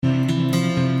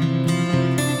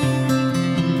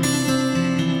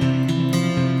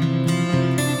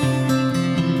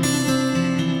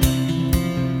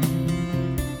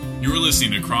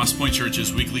listening to Crosspoint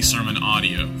Church's weekly sermon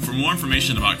audio. For more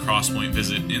information about Crosspoint,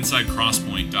 visit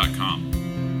insidecrosspoint.com.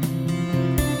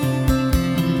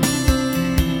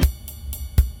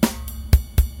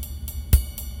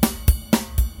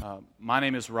 My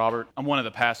name is Robert. I'm one of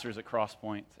the pastors at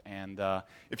Crosspoint, and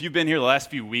if you've been here the last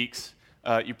few weeks,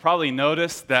 you probably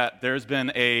noticed that there's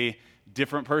been a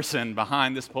different person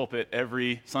behind this pulpit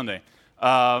every Sunday.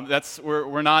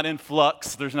 We're not in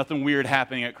flux. There's nothing weird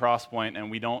happening at Crosspoint, and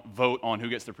we don't vote on who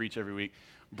gets to preach every week.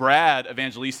 Brad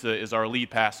Evangelista is our lead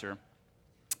pastor,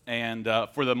 and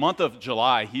for the month of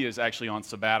July, he is actually on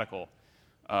sabbatical,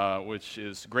 which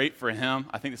is great for him.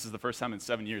 I think this is the first time in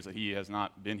 7 years that he has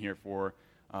not been here for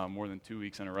more than 2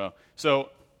 weeks in a row. So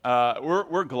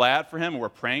we're glad for him, and we're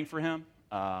praying for him,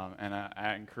 and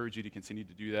I encourage you to continue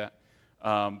to do that.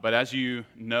 But as you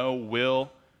know,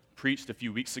 Will preached a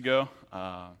few weeks ago,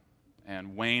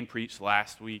 and Wayne preached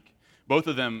last week. Both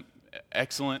of them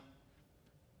excellent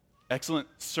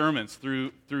sermons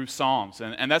through Psalms,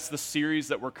 and that's the series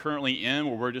that we're currently in,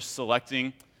 where we're just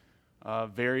selecting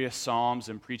various Psalms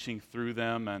and preaching through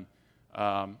them. And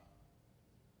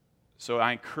so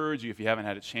I encourage you, if you haven't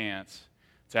had a chance,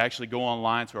 to actually go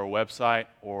online to our website,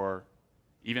 or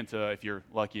even to, if you're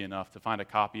lucky enough, to find a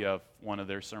copy of one of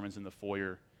their sermons in the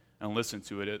foyer and listen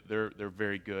to it. They're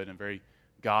very good and very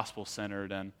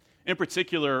gospel-centered. And in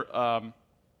particular,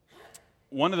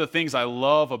 one of the things I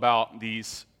love about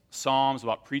these Psalms,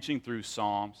 about preaching through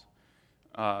Psalms,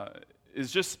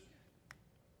 is just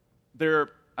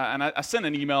and I sent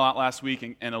an email out last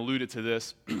week and alluded to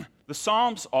this. The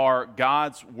Psalms are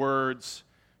God's word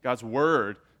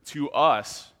to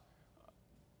us,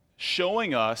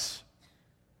 showing us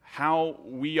how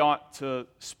we ought to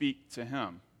speak to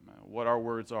Him, what our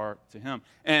words are to Him.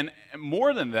 And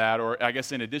more than that, or I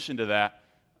guess in addition to that,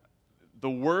 the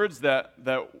words that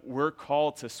we're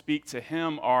called to speak to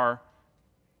Him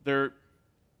they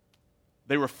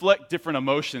reflect different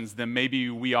emotions than maybe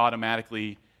we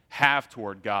automatically have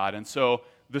toward God. And so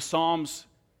the Psalms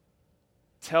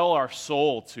tell our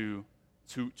soul to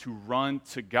run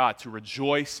to God, to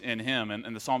rejoice in Him,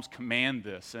 and the Psalms command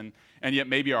this, and yet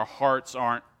maybe our hearts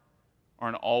aren't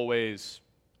always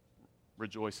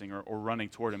rejoicing or running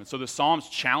toward Him. And so the Psalms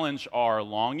challenge our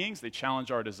longings, they challenge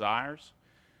our desires,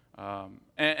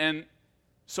 and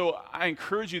so I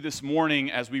encourage you this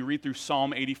morning, as we read through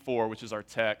Psalm 84, which is our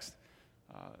text,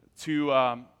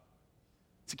 to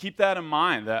keep that in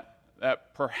mind,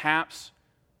 that perhaps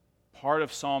part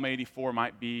of Psalm 84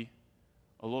 might be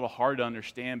a little hard to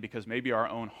understand because maybe our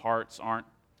own hearts aren't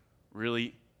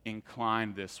really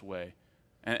inclined this way.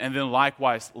 And then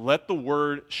likewise, let the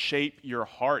Word shape your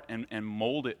heart and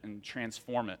mold it and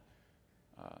transform it.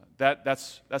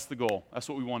 That's the goal. That's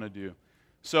what we want to do.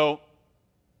 So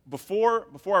before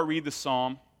I read the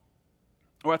Psalm,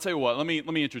 well, I'll tell you what, let me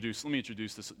introduce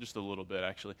this just a little bit,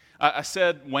 actually. I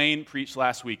said Wayne preached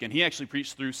last week, and he actually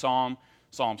preached through Psalms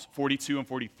 42 and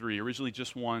 43, originally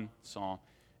just one psalm.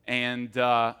 And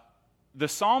the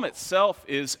psalm itself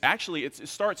is actually, it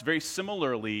starts very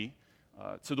similarly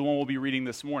to the one we'll be reading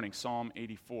this morning, Psalm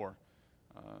 84.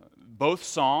 Both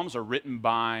psalms are written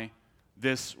by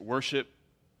this worship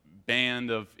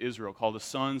band of Israel called the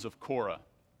Sons of Korah.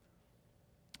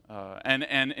 And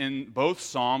in both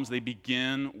psalms, they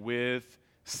begin with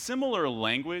similar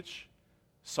language.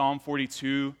 Psalm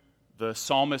 42, the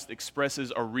psalmist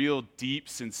expresses a real deep,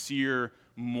 sincere,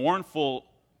 mournful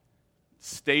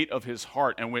state of his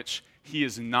heart in which he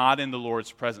is not in the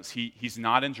Lord's presence. He's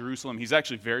not in Jerusalem. He's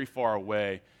actually very far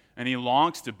away, and he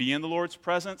longs to be in the Lord's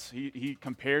presence. He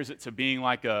compares it to being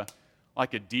like a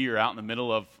deer out in the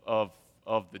middle of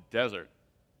the desert.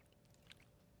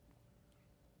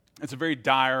 It's a very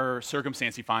dire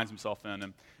circumstance he finds himself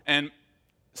in. And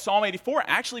Psalm 84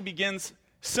 actually begins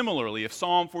similarly. If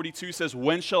Psalm 42 says,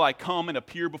 "When shall I come and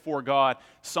appear before God?"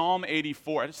 Psalm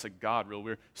 84, I just said God real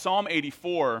weird. Psalm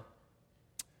 84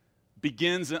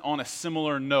 begins on a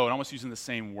similar note, almost using the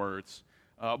same words.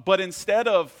 But instead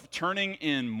of turning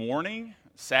in mourning,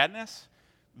 sadness,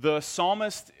 the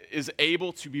psalmist is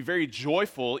able to be very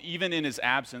joyful even in his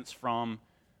absence from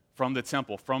the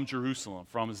temple, from Jerusalem,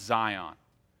 from Zion.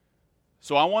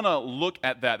 So I want to look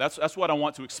at that. That's what I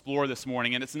want to explore this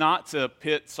morning. And it's not to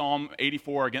pit Psalm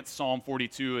 84 against Psalm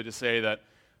 42 and to say that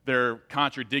they're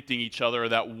contradicting each other or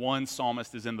that one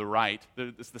psalmist is in the right.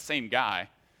 It's the same guy.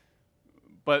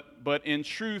 But in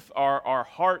truth, our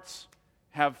hearts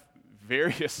have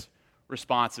various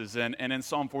responses. And in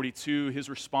Psalm 42, his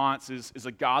response is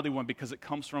a godly one because it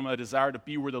comes from a desire to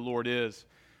be where the Lord is.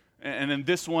 And in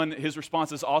this one, his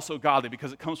response is also godly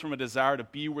because it comes from a desire to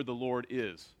be where the Lord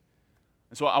is.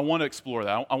 And so I want to explore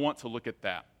that. I want to look at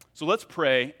that. So let's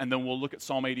pray, and then we'll look at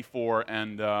Psalm 84,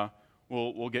 and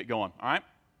we'll get going, all right?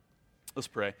 Let's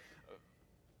pray.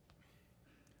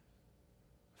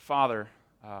 Father,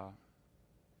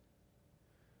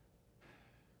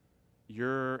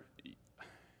 your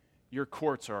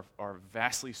courts are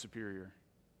vastly superior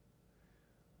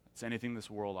to anything this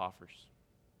world offers.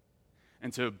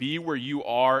 And to be where you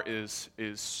are is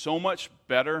so much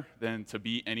better than to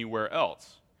be anywhere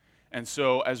else. And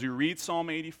so as we read Psalm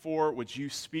 84, would you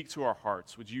speak to our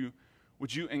hearts? Would you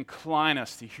incline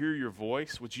us to hear your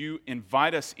voice? Would you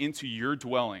invite us into your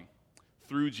dwelling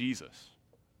through Jesus?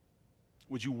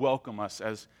 Would you welcome us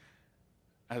as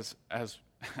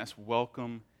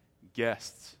welcome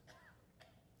guests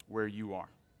where you are?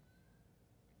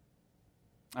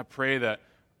 I pray that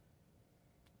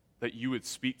you would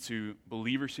speak to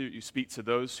believers, you speak to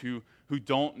those who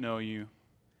don't know you.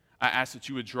 I ask that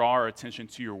you would draw our attention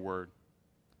to your word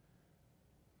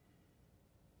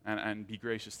and be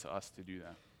gracious to us to do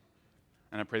that.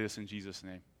 And I pray this in Jesus'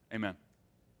 name. Amen.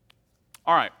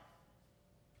 All right.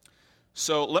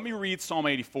 So let me read Psalm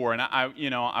 84. And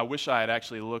I wish I had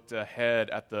actually looked ahead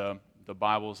at the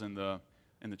Bibles in the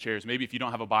chairs. Maybe if you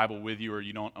don't have a Bible with you or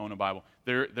you don't own a Bible,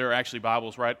 there are actually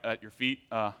Bibles right at your feet.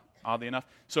 Oddly enough,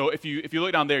 so if you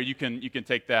look down there, you can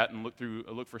take that and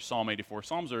look for Psalm 84.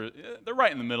 Psalms they're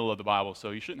right in the middle of the Bible, so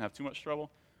you shouldn't have too much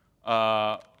trouble.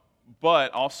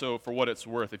 But also, for what it's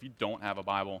worth, if you don't have a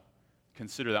Bible,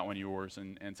 consider that one yours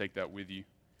and take that with you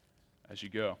as you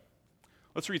go.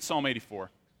 Let's read Psalm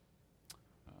 84.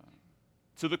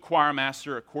 To the choir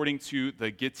master, according to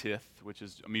the Gittith, which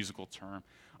is a musical term,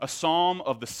 a psalm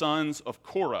of the sons of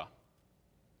Korah.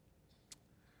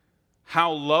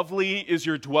 How lovely is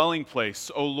your dwelling place,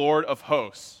 O Lord of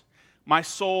hosts. My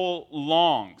soul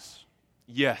longs,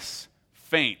 yes,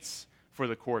 faints for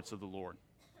the courts of the Lord.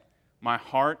 My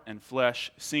heart and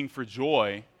flesh sing for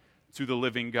joy to the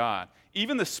living God.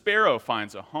 Even the sparrow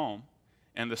finds a home,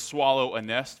 and the swallow a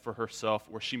nest for herself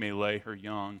where she may lay her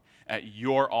young at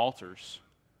your altars,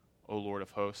 O Lord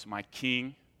of hosts, my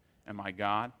King and my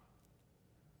God.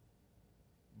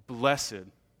 Blessed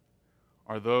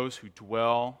are those who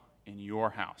dwell in your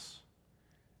house,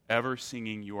 ever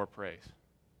singing your praise.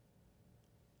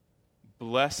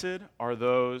 Blessed are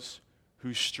those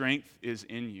whose strength is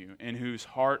in you, and whose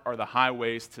heart are the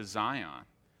highways to Zion.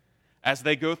 As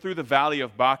they go through the valley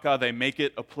of Baca, they make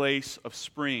it a place of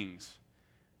springs.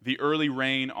 The early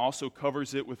rain also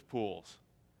covers it with pools.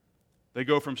 They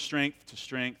go from strength to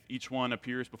strength. Each one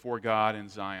appears before God in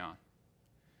Zion.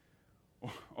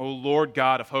 O Lord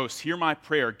God of hosts, hear my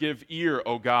prayer. Give ear,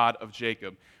 O God of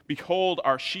Jacob. Behold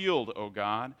our shield, O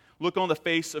God. Look on the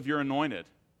face of your anointed.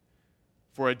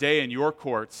 For a day in your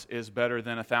courts is better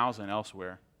than 1,000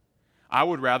 elsewhere. I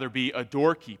would rather be a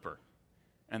doorkeeper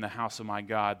in the house of my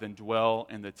God than dwell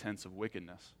in the tents of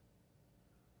wickedness.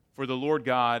 For the Lord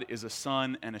God is a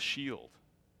sun and a shield.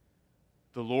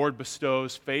 The Lord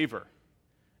bestows favor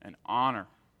and honor.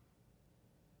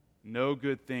 No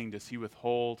good thing does he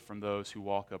withhold from those who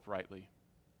walk uprightly.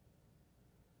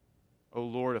 O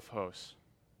Lord of hosts,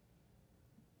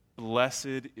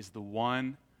 blessed is the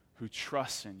one who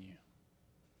trusts in you.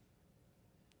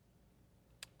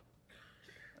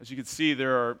 As you can see,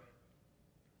 there are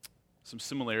some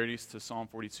similarities to Psalm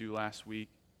 42 last week,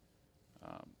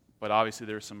 but obviously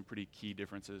there are some pretty key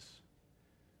differences.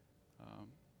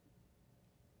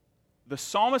 The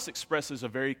psalmist expresses a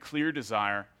very clear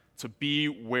desire to be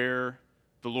where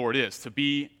the Lord is, to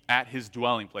be at his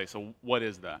dwelling place. So what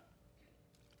is that?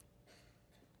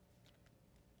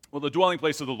 Well, the dwelling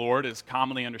place of the Lord is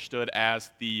commonly understood as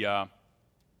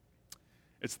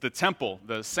it's the temple,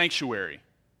 the sanctuary,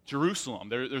 Jerusalem.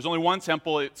 There's only one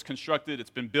temple. It's constructed. It's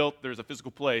been built. There's a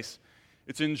physical place.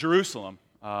 It's in Jerusalem.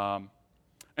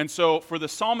 And so for the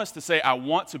psalmist to say, I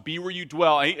want to be where you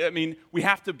dwell, I mean, we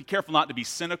have to be careful not to be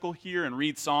cynical here and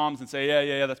read Psalms and say,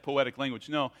 yeah, that's poetic language.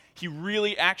 No, he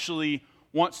really actually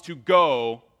wants to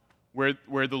go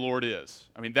where the Lord is.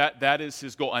 I mean, that is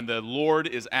his goal, and the Lord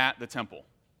is at the temple.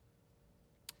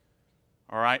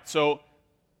 All right, so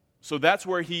that's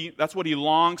what he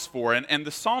longs for, and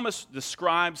the psalmist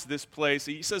describes this place.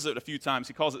 He says it a few times.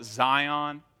 He calls it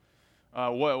Zion.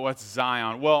 What's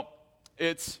Zion? Well,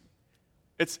 it's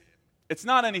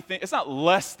not anything. It's not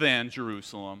less than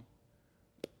Jerusalem,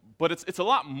 but it's a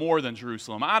lot more than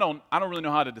Jerusalem. I don't really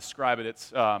know how to describe it.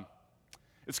 It's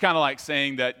kind of like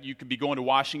saying that you could be going to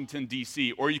Washington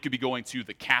D.C. or you could be going to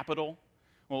the Capitol.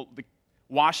 Well, the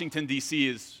Washington D.C.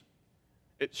 is.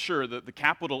 Sure, the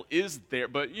capital is there,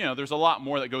 but there's a lot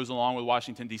more that goes along with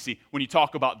Washington, D.C. When you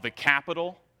talk about the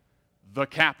capital, the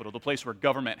capital, the place where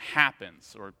government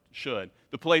happens or should,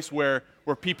 the place where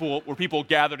people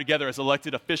gather together as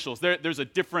elected officials. There's a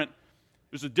different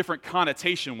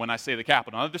connotation when I say the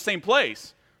capital. Now, they're the same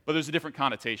place, but there's a different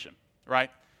connotation, right?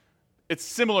 It's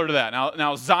similar to that.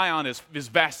 Now Zion is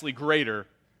vastly greater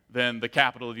than the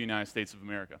capital of the United States of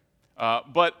America.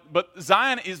 But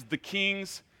Zion is the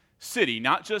king's city,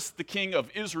 not just the king of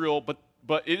Israel,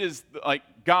 but it is like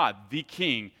God, the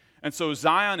king. And so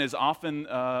Zion is often,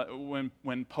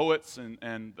 when poets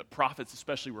and the prophets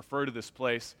especially refer to this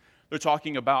place, they're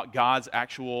talking about God's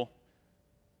actual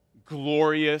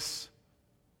glorious,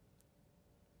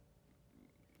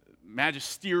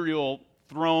 magisterial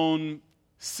throne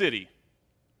city.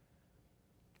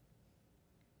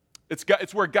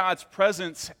 It's where God's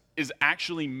presence is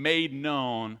actually made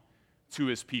known to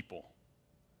his people,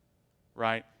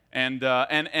 right? And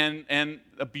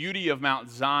the beauty of Mount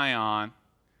Zion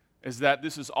is that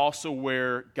this is also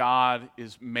where God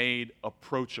is made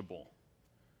approachable.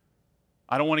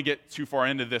 I don't want to get too far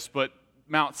into this, but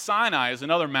Mount Sinai is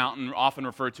another mountain often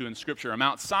referred to in Scripture. And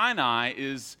Mount Sinai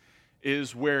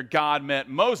is where God met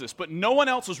Moses, but no one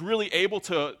else was really able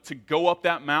to go up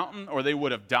that mountain or they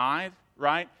would have died,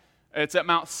 right? It's at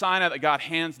Mount Sinai that God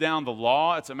hands down the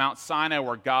law. It's at Mount Sinai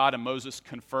where God and Moses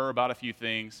confer about a few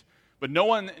things. But no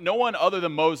one other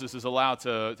than Moses is allowed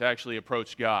to actually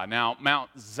approach God. Now, Mount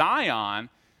Zion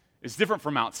is different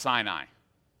from Mount Sinai.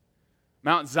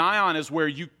 Mount Zion is where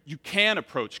you can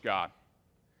approach God.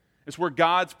 It's where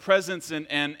God's presence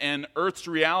and earth's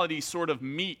reality sort of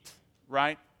meet,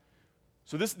 right?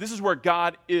 So this is where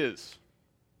God is.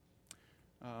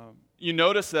 You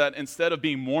notice that instead of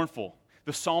being mournful,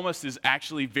 the psalmist is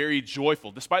actually very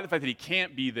joyful. Despite the fact that he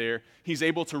can't be there, he's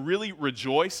able to really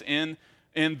rejoice in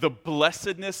the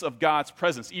blessedness of God's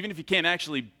presence. Even if he can't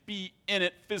actually be in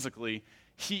it physically,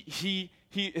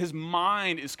 his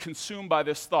mind is consumed by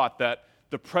this thought that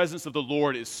the presence of the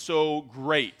Lord is so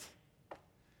great.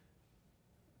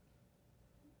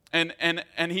 And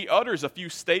he utters a few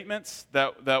statements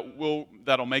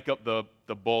that'll make up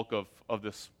the bulk of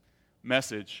this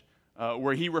message,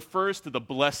 where he refers to the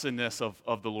blessedness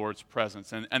of the Lord's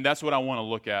presence. And that's what I want to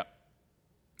look at.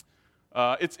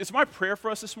 It's my prayer for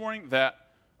us this morning that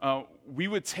we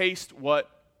would taste what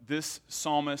this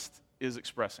psalmist is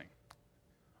expressing.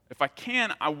 If I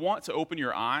can, I want to open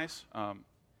your eyes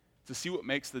to see what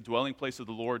makes the dwelling place of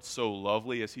the Lord so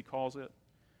lovely, as he calls it.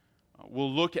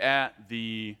 We'll look at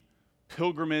the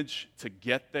pilgrimage to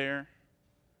get there,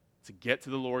 to get to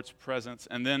the Lord's presence,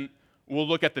 and then we'll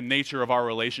look at the nature of our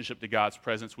relationship to God's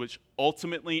presence, which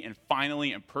ultimately and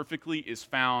finally and perfectly is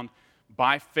found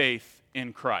by faith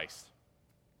in Christ.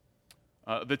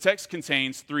 The text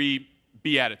contains 3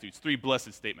 beatitudes, 3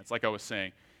 blessed statements, like I was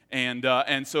saying.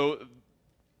 And so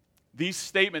these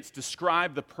statements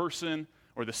describe the person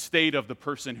or the state of the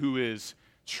person who is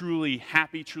truly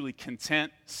happy, truly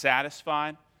content,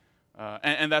 satisfied.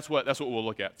 And that's what we'll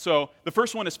look at. So the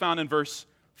first one is found in verse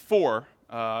 4.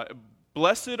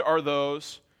 Blessed are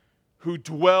those who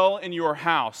dwell in your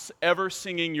house, ever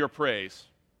singing your praise.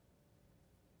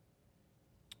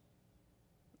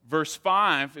 Verse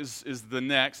 5 is the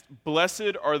next.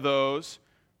 Blessed are those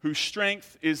whose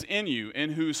strength is in you,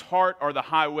 in whose heart are the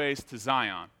highways to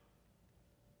Zion.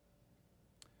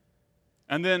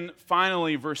 And then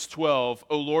finally, verse 12,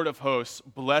 O Lord of hosts,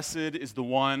 blessed is the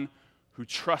one who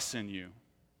trusts in you.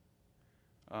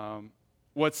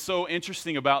 What's so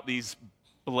interesting about these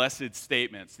blessed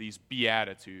statements, these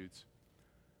beatitudes,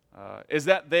 is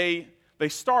that they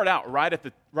start out right at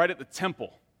the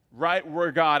temple, right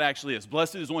where God actually is.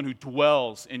 Blessed is the one who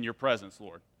dwells in your presence,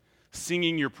 Lord,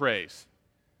 singing your praise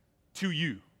to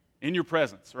you in your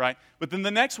presence, right? But then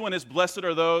the next one is blessed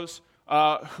are those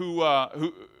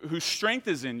whose strength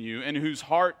is in you and whose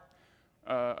heart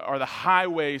are the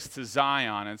highways to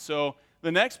Zion. And so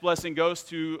the next blessing goes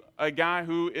to a guy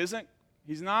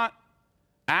he's not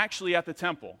actually at the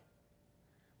temple,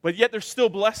 but yet there's still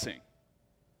blessing.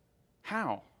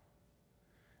 How?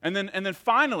 And then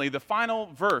finally, the final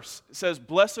verse says,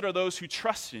 blessed are those who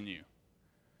trust in you.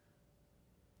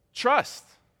 Trust.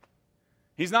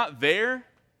 He's not there.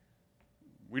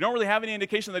 We don't really have any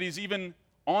indication that he's even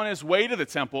on his way to the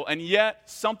temple, and yet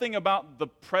something about the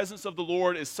presence of the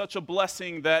Lord is such a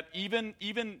blessing that even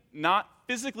not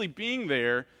physically being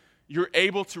there, you're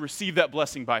able to receive that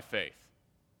blessing by faith.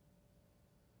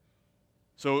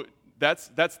 So that's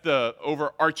the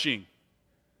overarching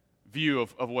view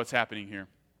of what's happening here.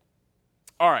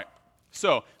 All right,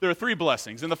 so there are 3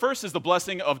 blessings, and the first is the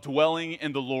blessing of dwelling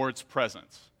in the Lord's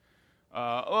presence.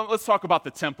 Let's talk about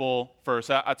the temple first.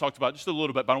 I talked about it just a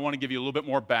little bit, but I want to give you a little bit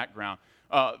more background.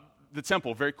 the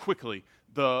temple very quickly.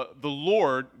 The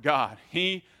Lord God,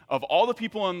 he, of all the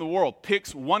people in the world,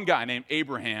 picks one guy named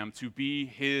Abraham to be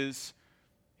his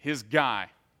guy,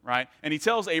 right? And he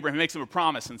tells Abraham, makes him a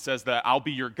promise and says that I'll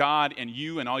be your God and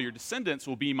you and all your descendants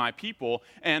will be my people.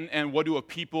 And what do a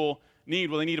people need?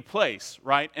 Well, they need a place,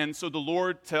 right? And so the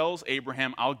Lord tells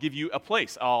Abraham, I'll give you a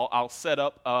place. I'll set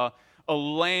up a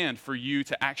land for you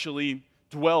to actually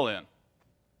dwell in,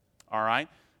 all right?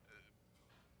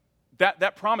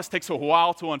 That promise takes a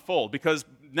while to unfold because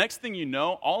next thing you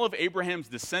know, all of Abraham's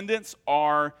descendants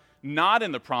are not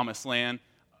in the promised land.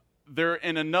 They're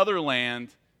in another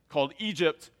land called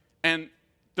Egypt, and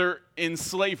they're in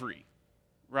slavery,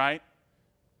 right?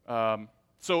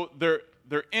 So they're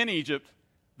in Egypt,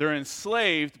 they're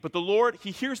enslaved, but the Lord, he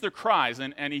hears their cries,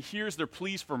 and he hears their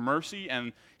pleas for mercy,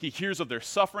 and he hears of their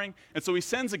suffering, and so he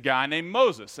sends a guy named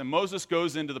Moses, and Moses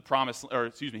goes into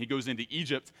he goes into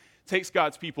Egypt, takes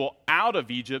God's people out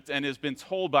of Egypt, and has been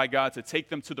told by God to take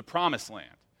them to the promised land.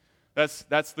 That's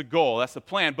the goal, that's the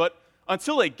plan, but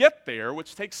until they get there,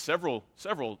 which takes several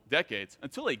decades,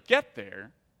 until they get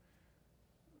there,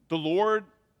 the Lord,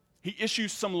 he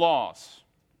issues some laws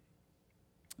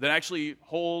that actually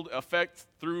hold effect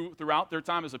throughout their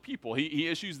time as a people. He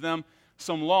issues them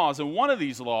some laws, and one of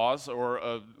these laws, or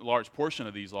a large portion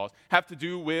of these laws, have to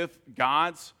do with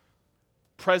God's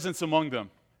presence among them,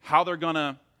 how they're going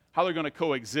to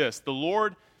coexist. The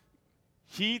Lord,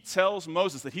 he tells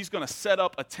Moses that he's going to set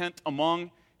up a tent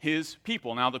among his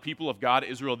people. Now, the people of God,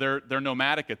 Israel, they're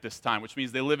nomadic at this time, which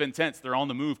means they live in tents. They're on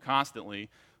the move constantly.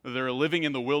 They're living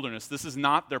in the wilderness. This is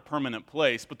not their permanent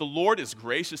place, but the Lord is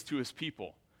gracious to his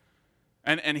people.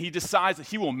 And he decides that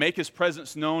he will make his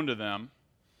presence known to them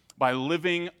by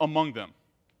living among them.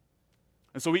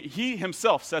 And so he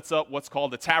himself sets up what's called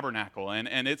the tabernacle,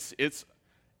 and it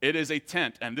is a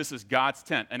tent, and this is God's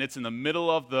tent, and it's in the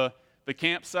middle of the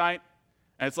campsite,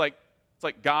 and it's like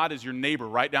God is your neighbor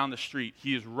right down the street.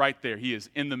 He is right there. He is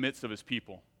in the midst of his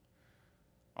people.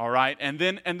 All right? And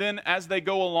then as they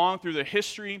go along through the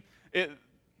history,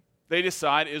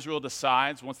 Israel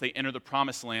decides, once they enter the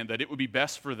promised land, that it would be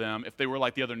best for them if they were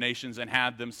like the other nations and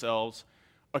had themselves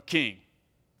a king.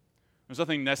 There's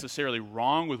nothing necessarily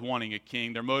wrong with wanting a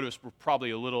king. Their motives were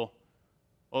probably a little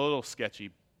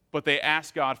sketchy. But they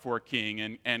ask God for a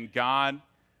king, and God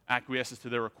acquiesces to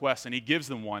their request, and he gives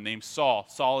them one named Saul.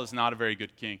 Saul is not a very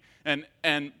good king.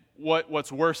 And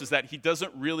what's worse is that he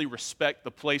doesn't really respect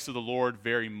the place of the Lord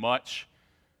very much.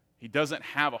 He doesn't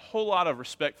have a whole lot of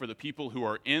respect for the people who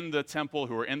are in the temple,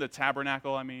 who are in the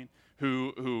tabernacle,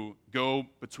 who go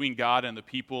between God and the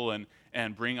people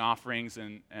and bring offerings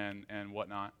and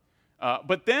whatnot.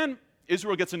 But then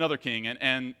Israel gets another king,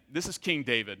 and this is King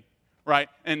David, right?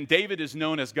 And David is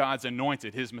known as God's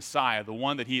anointed, his Messiah, the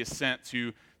one that he has sent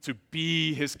to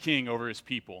be his king over his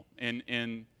people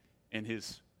in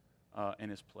his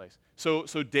place. So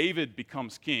David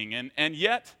becomes king, and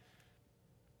yet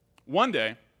one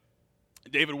day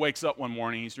David wakes up one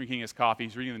morning, he's drinking his coffee,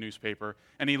 he's reading the newspaper,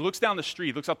 and he looks down the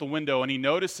street, looks out the window, and he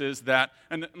notices that,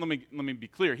 and let me be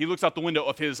clear, he looks out the window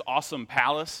of his awesome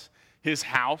palace, his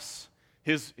house,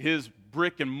 his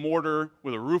brick and mortar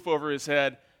with a roof over his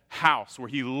head house where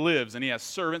he lives, and he has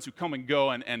servants who come and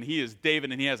go, and he is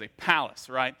David, and he has a palace,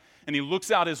 right? And he looks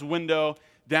out his window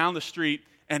down the street,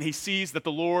 and he sees that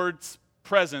the Lord's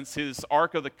presence, his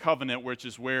Ark of the Covenant, which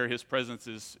is where his presence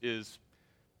is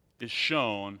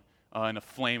shown, in a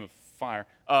flame of fire.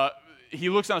 He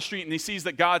looks down the street and he sees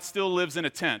that God still lives in a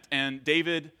tent. And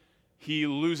David, he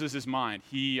loses his mind.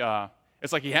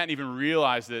 It's like he hadn't even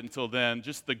realized it until then.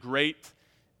 Just the great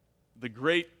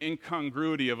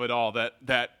incongruity of it all.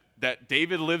 That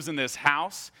David lives in this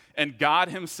house and God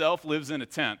himself lives in a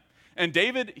tent. And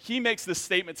David, he makes this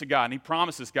statement to God, and he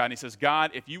promises God, and he says,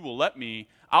 God, if you will let me,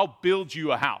 I'll build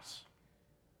you a house.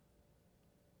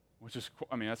 Which is,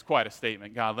 that's quite a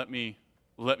statement. God, let me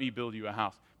build you a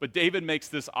house. But David makes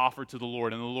this offer to the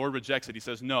Lord, and the Lord rejects it. He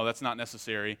says, no, that's not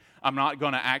necessary. I'm not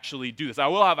going to actually do this. I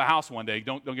will have a house one day.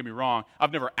 Don't get me wrong.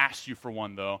 I've never asked you for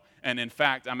one, though. And in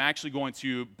fact, I'm actually going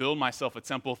to build myself a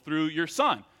temple through your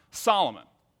son, Solomon.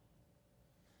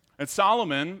 And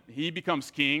Solomon, he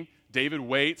becomes king. David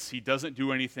waits. He doesn't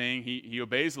do anything. He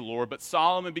obeys the Lord. But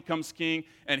Solomon becomes king,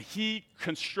 and he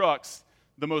constructs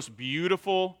the most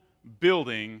beautiful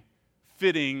building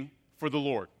fitting for the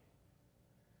Lord.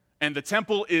 And the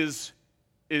temple is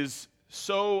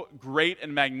so great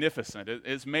and magnificent.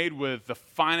 It's made with the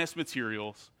finest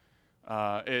materials.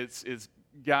 It's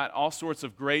got all sorts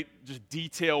of great just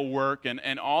detail work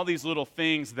and all these little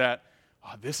things that,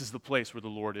 this is the place where the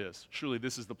Lord is. Surely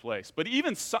this is the place. But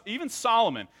even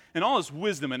Solomon and all his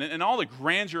wisdom and all the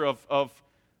grandeur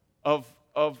of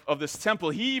of this temple,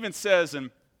 he even says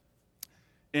in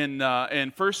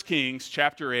 1 Kings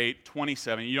chapter 8,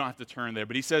 27, you don't have to turn there,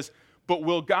 but he says, "But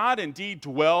will God indeed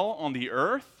dwell on the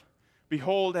earth?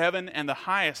 Behold, heaven and the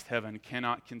highest heaven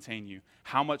cannot contain you.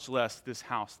 How much less this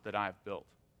house that I have built?"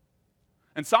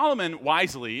 And Solomon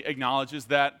wisely acknowledges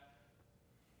that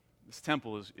this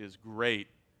temple is great,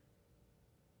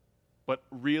 but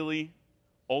really,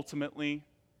 ultimately,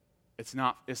 it's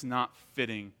not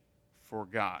fitting for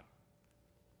God.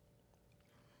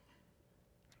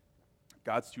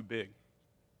 God's too big.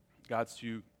 God's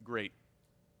too great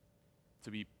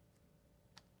to be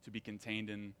contained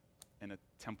in a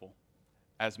temple,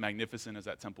 as magnificent as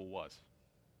that temple was.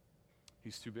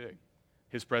 He's too big.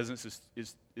 His presence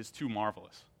is too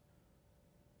marvelous.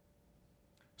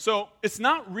 So it's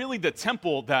not really the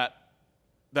temple that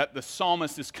the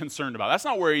psalmist is concerned about.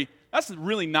 That's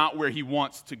really not where he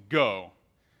wants to go.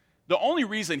 The only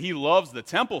reason he loves the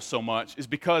temple so much is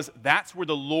because that's where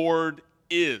the Lord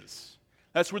is.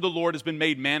 That's where the Lord has been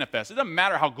made manifest. It doesn't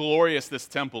matter how glorious this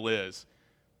temple is.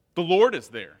 The Lord is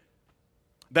there.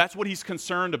 That's what he's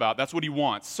concerned about. That's what he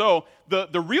wants. So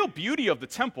the real beauty of the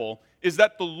temple is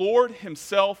that the Lord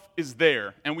himself is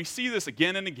there. And we see this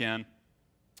again and again.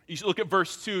 You should look at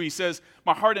verse 2. He says,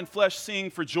 "My heart and flesh sing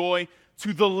for joy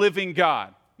to the living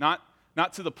God."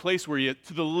 Not to the place where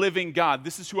to the living God.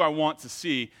 This is who I want to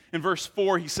see. In verse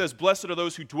 4, he says, "Blessed are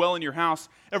those who dwell in your house,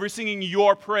 ever singing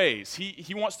your praise."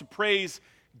 He wants to praise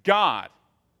God.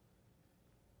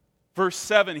 Verse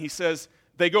 7, he says,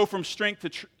 "They go from strength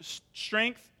to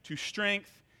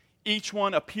strength. Each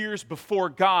one appears before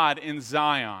God in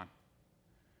Zion."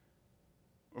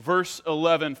 Verse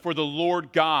 11, "For the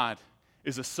Lord God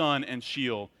is a sun and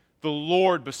shield. The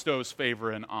Lord bestows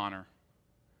favor and honor."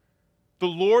 The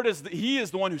Lord He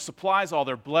is the one who supplies all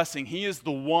their blessing. He is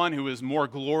the one who is more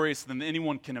glorious than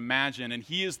anyone can imagine, and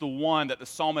He is the one that the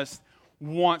psalmist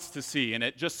wants to see. And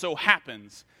it just so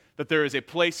happens that there is a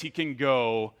place he can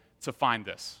go to find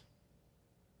this.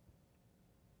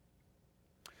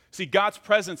 See, God's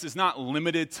presence is not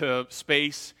limited to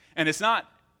space, and it's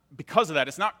not, because of that,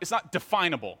 it's not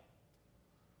definable.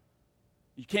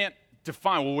 You can't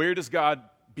define, well, where does God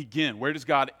begin? Where does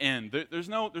God end? There's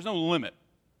no limit.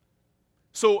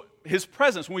 So his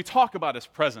presence, when we talk about his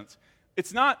presence,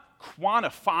 it's not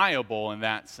quantifiable in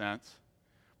that sense,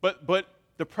 but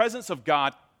the presence of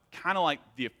God, kind of like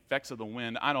the effects of the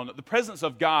wind, I don't know, the presence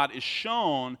of God is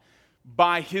shown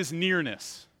by his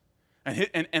nearness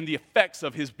and the effects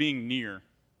of his being near.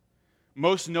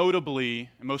 Most notably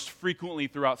and most frequently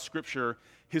throughout Scripture,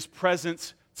 his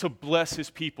presence to bless his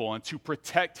people and to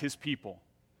protect his people.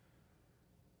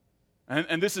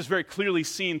 And this is very clearly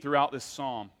seen throughout this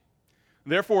psalm.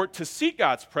 Therefore, to seek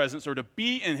God's presence or to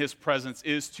be in his presence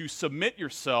is to submit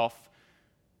yourself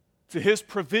to his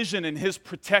provision and his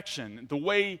protection, the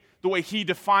way he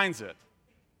defines it.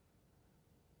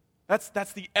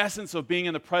 That's the essence of being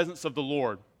in the presence of the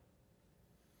Lord.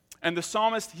 And the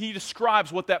psalmist, he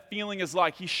describes what that feeling is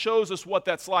like. He shows us what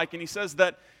that's like, and he says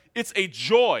that it's a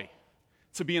joy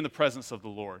to be in the presence of the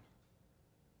Lord.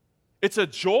 It's a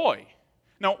joy.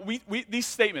 Now, these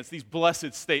statements, these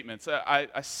blessed statements,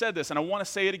 I said this, and I want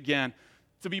to say it again.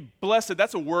 To be blessed,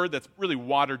 that's a word that's really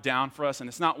watered down for us, and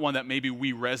it's not one that maybe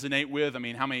we resonate with. I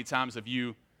mean, how many times have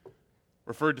you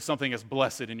referred to something as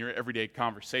blessed in your everyday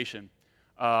conversation?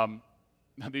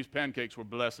 These pancakes were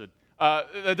blessed.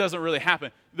 That doesn't really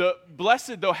happen. The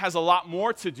blessed, though, has a lot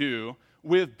more to do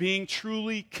with being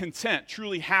truly content,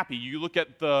 truly happy. You look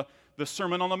at the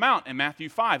Sermon on the Mount in Matthew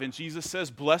 5, and Jesus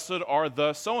says, "Blessed are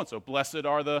the so-and-so, blessed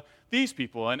are these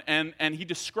people." And he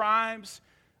describes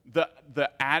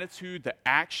the attitude, the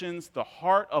actions, the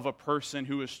heart of a person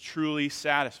who is truly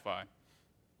satisfied.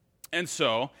 And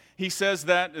so he says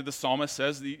that, the psalmist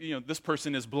says, this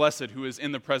person is blessed who is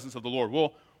in the presence of the Lord.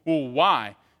 Well,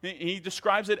 why? He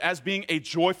describes it as being a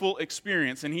joyful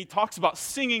experience, and he talks about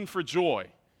singing for joy.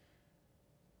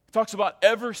 He talks about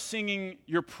ever singing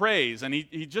your praise, and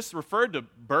he just referred to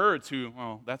birds who,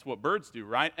 well, that's what birds do,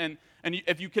 right? And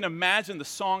if you can imagine the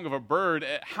song of a bird,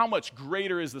 how much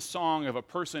greater is the song of a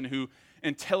person who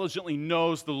intelligently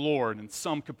knows the Lord in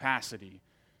some capacity?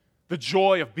 The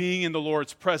joy of being in the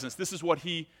Lord's presence. This is what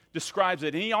he describes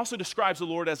it. And he also describes the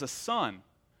Lord as a sun.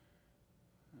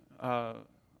 The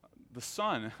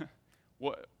sun,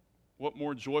 what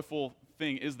more joyful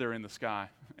thing is there in the sky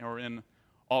or in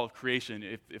all of creation?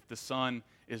 If the sun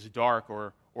is dark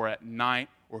or at night,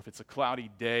 or if it's a cloudy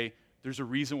day, there's a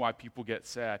reason why people get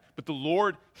sad. But the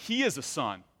Lord, he is a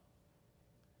sun.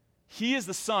 He is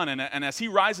the sun, and as he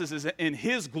rises in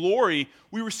his glory,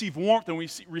 we receive warmth and we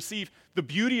receive the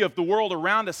beauty of the world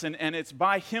around us, and it's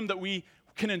by him that we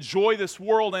can enjoy this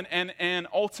world and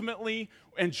ultimately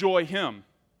enjoy Him.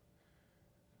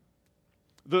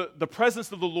 The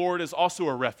presence of the Lord is also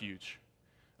a refuge.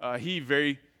 He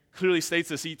very clearly states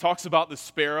this. He talks about the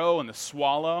sparrow and the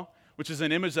swallow, which is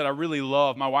an image that I really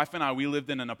love. My wife and I, we lived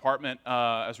in an apartment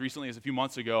as recently as a few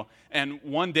months ago, and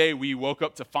one day we woke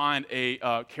up to find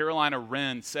a Carolina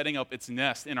wren setting up its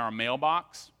nest in our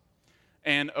mailbox.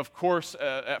 And of course,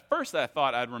 at first I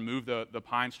thought I'd remove the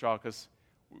pine straw because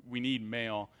we need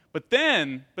mail. But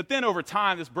then over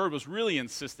time, this bird was really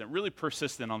insistent, really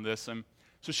persistent on this, and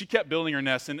so she kept building her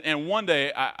nest. And one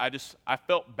day, I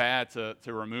felt bad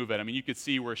to remove it. I mean, you could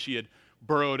see where she had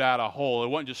burrowed out a hole. It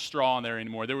wasn't just straw in there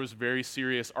anymore. There was very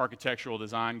serious architectural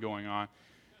design going on.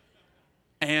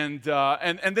 And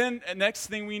then next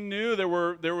thing we knew, there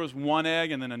was one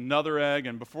egg and then another egg,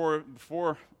 and before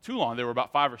too long, there were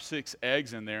about 5 or 6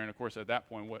 eggs in there. And of course, at that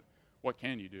point, what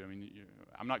can you do? I mean,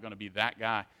 I'm not going to be that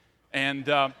guy. And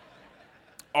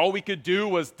all we could do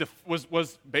was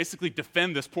basically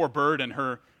defend this poor bird and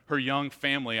her young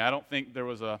family. I don't think there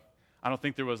was a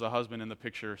husband in the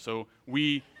picture. So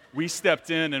we stepped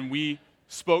in and we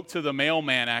spoke to the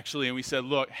mailman actually, and we said,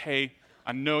 "Look, hey,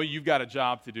 I know you've got a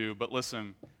job to do, but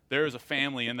listen, there is a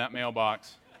family in that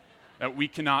mailbox that we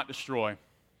cannot destroy.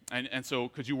 And so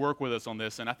could you work with us on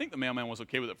this?" And I think the mailman was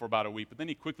okay with it for about a week, but then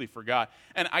he quickly forgot.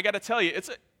 And I got to tell you,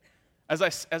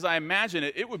 as I imagine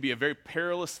it, it would be a very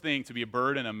perilous thing to be a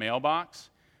bird in a mailbox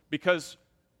because,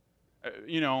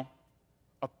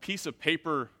 a piece of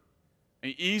paper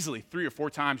easily 3 or 4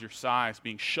 times your size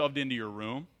being shoved into your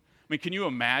room. I mean, can you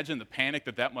imagine the panic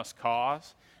that must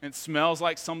cause? And it smells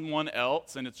like someone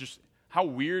else, and it's just, how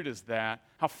weird is that?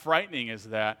 How frightening is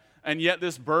that? And yet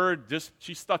this bird,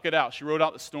 she stuck it out. She rode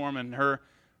out the storm, and her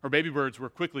baby birds were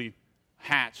quickly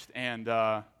hatched, and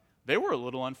they were a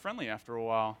little unfriendly after a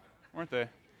while, weren't they?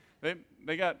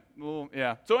 They got a little,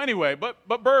 yeah. So anyway,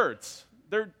 but birds,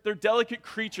 they're delicate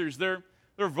creatures. They're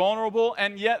vulnerable,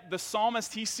 and yet the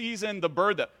psalmist, he sees in the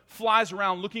bird that flies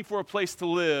around looking for a place to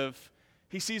live,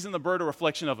 he sees in the bird a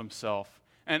reflection of himself.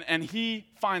 And he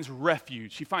finds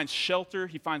refuge, he finds shelter,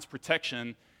 he finds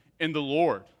protection in the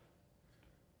Lord.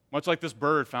 Much like this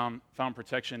bird found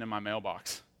protection in my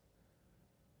mailbox.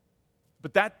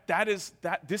 But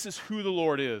this is who the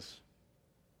Lord is.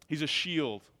 He's a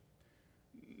shield.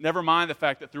 Never mind the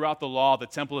fact that throughout the law, the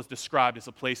temple is described as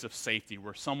a place of safety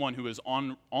where someone who is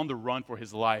on the run for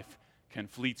his life can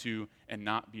flee to and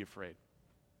not be afraid.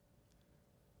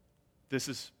 This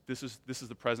is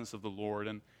the presence of the Lord.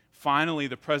 And finally,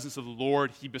 the presence of the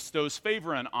Lord, he bestows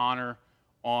favor and honor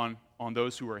on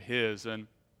those who are his. And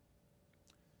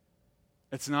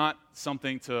it's not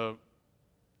something to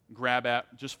grab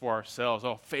at just for ourselves.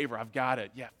 Oh, favor, I've got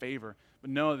it. Yeah, favor. But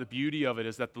no, the beauty of it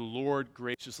is that the Lord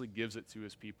graciously gives it to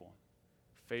his people.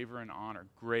 Favor and honor,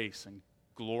 grace and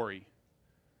glory.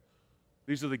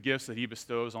 These are the gifts that he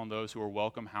bestows on those who are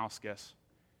welcome house guests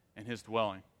in his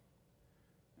dwelling.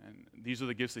 And these are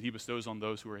the gifts that he bestows on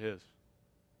those who are his.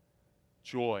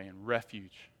 Joy and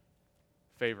refuge,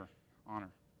 favor, honor.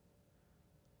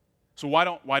 So why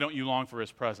don't you long for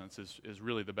his presence is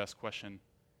really the best question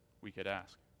we could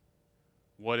ask.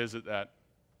 What is it that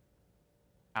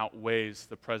outweighs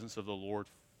the presence of the Lord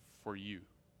for you?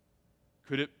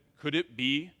 Could it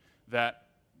be that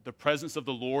the presence of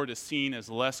the Lord is seen as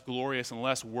less glorious and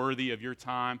less worthy of your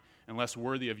time and less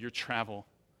worthy of your travel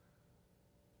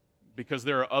because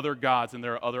there are other gods and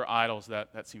there are other idols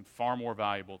that seem far more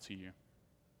valuable to you?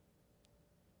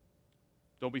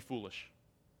 Don't be foolish.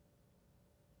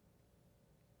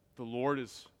 The Lord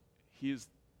is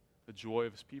the joy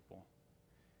of his people.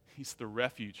 He's the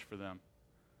refuge for them.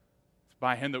 It's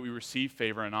by him that we receive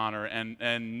favor and honor.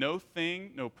 And no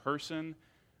thing, no person,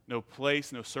 no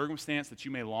place, no circumstance that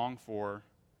you may long for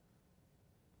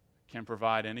can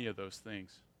provide any of those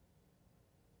things.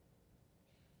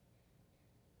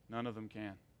 None of them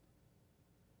can.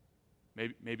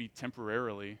 Maybe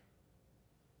temporarily,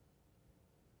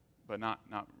 but not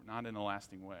in a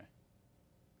lasting way.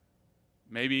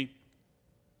 Maybe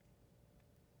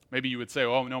you would say,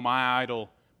 "Oh no, my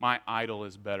idol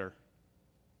is better.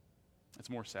 It's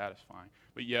more satisfying."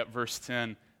 But yet, verse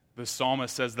 10, the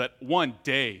psalmist says that one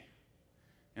day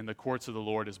in the courts of the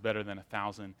Lord is better than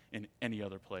 1,000 in any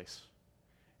other place.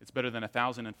 It's better than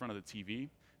 1,000 in front of the TV.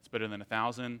 It's better than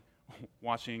 1,000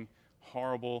 watching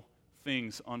horrible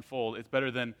things unfold. It's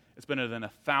better than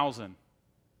 1,000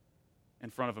 in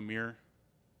front of a mirror.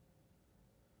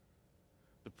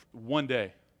 One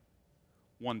day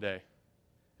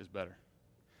is better.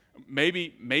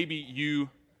 Maybe you,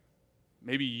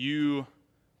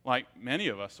 like many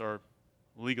of us, are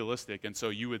legalistic, and so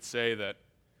you would say that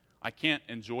I can't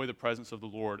enjoy the presence of the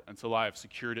Lord until I have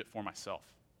secured it for myself.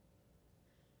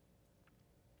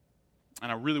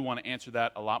 And I really want to answer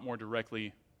that a lot more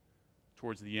directly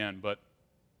towards the end, but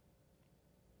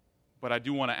I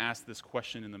do want to ask this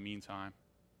question in the meantime.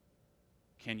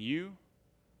 Can you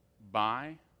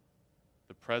buy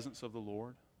the presence of the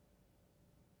Lord?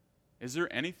 Is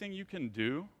there anything you can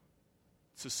do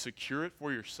to secure it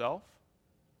for yourself?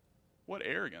 What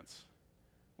arrogance.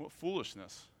 What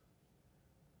foolishness.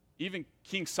 Even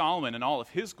King Solomon in all of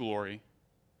his glory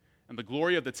and the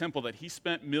glory of the temple that he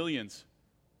spent millions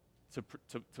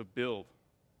to build,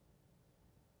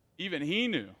 even he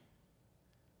knew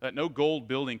that no gold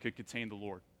building could contain the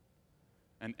Lord.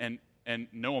 And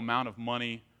no amount of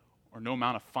money or no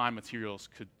amount of fine materials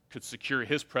could secure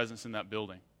his presence in that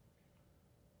building.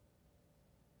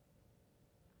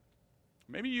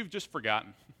 Maybe you've just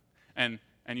forgotten. And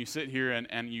you sit here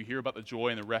and you hear about the joy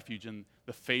and the refuge and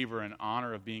the favor and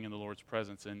honor of being in the Lord's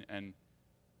presence. And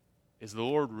is the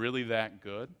Lord really that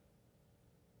good?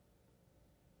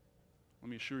 Let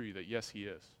me assure you that yes, he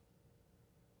is.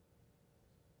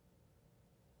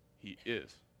 He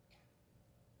is.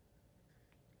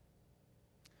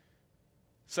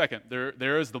 Second,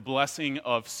 there is the blessing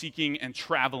of seeking and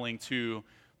traveling to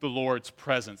the Lord's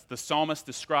presence. The psalmist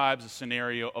describes a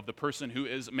scenario of the person who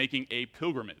is making a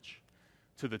pilgrimage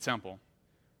to the temple.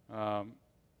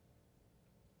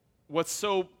 What's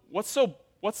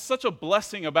such a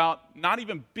blessing about not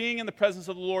even being in the presence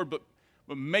of the Lord, but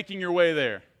making your way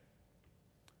there?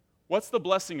 What's the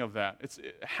blessing of that?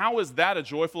 How is that a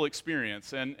joyful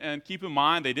experience? And keep in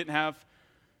mind, they didn't have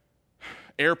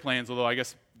airplanes, although I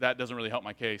guess that doesn't really help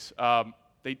my case.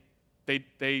 They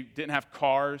didn't have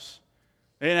cars.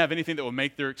 They didn't have anything that would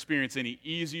make their experience any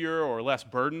easier or less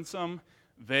burdensome.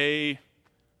 They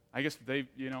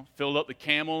filled up the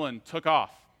camel and took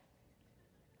off.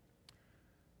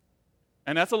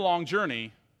 And that's a long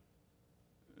journey.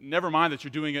 Never mind that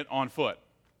you're doing it on foot.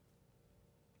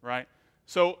 Right?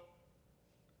 So,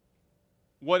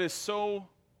 what is so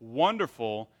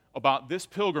wonderful about this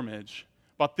pilgrimage,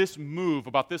 about this move,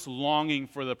 about this longing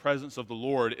for the presence of the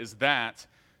Lord is that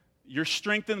you're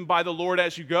strengthened by the Lord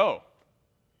as you go.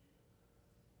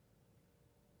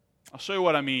 I'll show you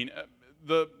what I mean.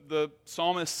 The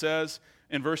psalmist says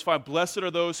in verse 5, "Blessed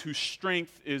are those whose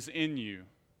strength is in you."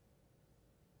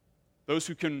 Those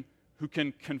who can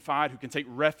confide, who can take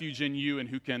refuge in you, and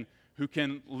who can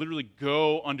literally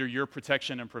go under your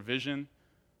protection and provision.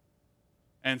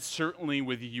 And certainly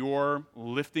with your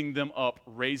lifting them up,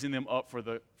 raising them up for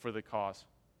the cause.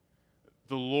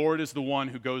 The Lord is the one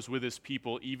who goes with his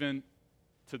people, even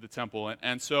to the temple.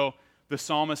 And so the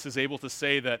psalmist is able to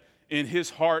say that in his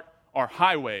heart are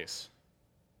highways.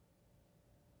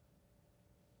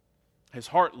 His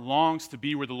heart longs to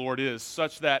be where the Lord is,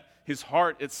 such that his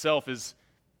heart itself it's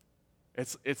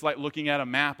like looking at a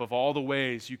map of all the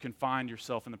ways you can find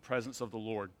yourself in the presence of the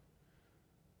Lord.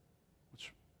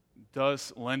 Which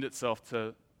does lend itself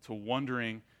to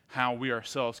wondering how we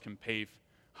ourselves can pave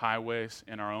highways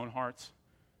in our own hearts.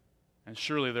 And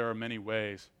surely there are many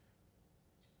ways.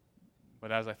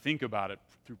 But as I think about it,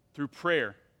 through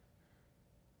prayer,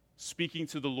 speaking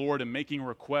to the Lord and making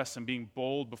requests and being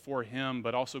bold before him,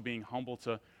 but also being humble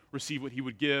to receive what he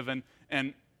would give,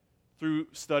 and through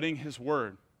studying his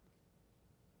word.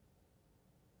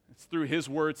 It's through his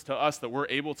words to us that we're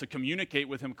able to communicate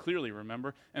with him clearly,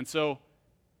 remember? And so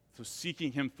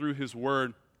seeking him through his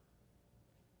word.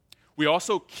 We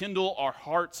also kindle our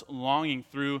hearts longing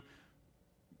through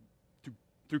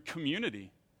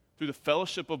community, through the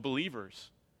fellowship of believers.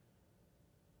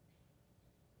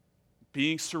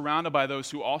 Being surrounded by those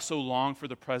who also long for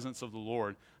the presence of the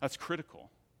Lord. That's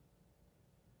critical.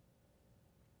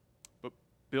 But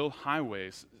build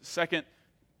highways. Second,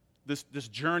 this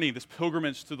journey, this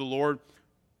pilgrimage to the Lord,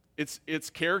 it's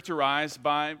characterized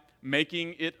by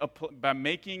making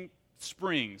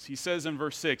springs. He says in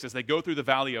verse 6, as they go through the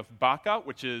valley of Baca,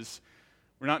 which is,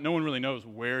 no one really knows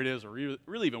where it is or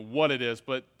really even what it is,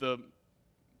 but the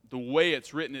way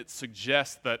it's written, it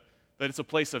suggests that it's a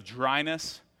place of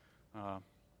dryness,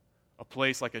 a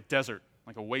place like a desert,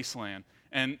 like a wasteland.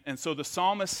 And so the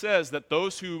psalmist says that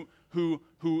those in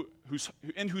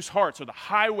whose hearts are the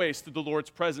highways to the Lord's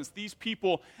presence, these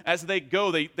people, as they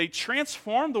go, they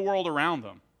transform the world around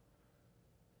them.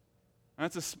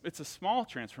 And it's a small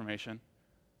transformation.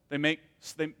 They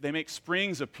make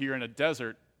springs appear in a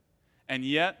desert, and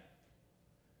yet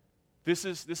this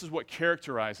is what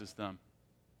characterizes them.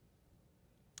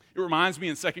 It reminds me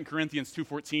in 2 Corinthians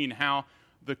 2:14 how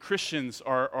the Christians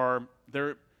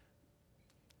they're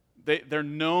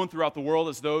known throughout the world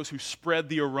as those who spread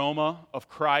the aroma of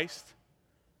Christ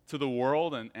to the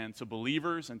world and to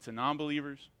believers and to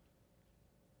non-believers.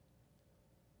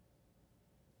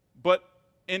 But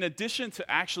in addition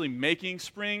to actually making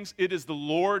springs, it is the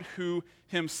Lord who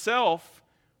himself,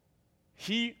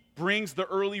 he brings the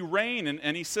early rain.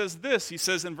 And he says this, he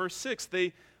says in verse 6,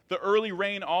 the early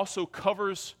rain also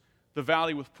covers the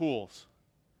valley with pools.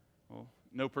 Well,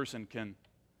 no person can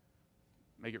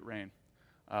make it rain,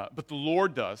 but the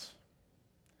Lord does.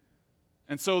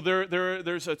 And so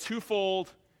there's a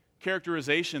twofold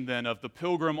characterization then of the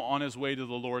pilgrim on his way to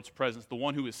the Lord's presence, the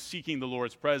one who is seeking the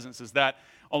Lord's presence, is that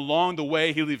along the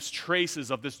way he leaves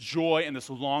traces of this joy and this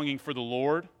longing for the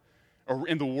Lord or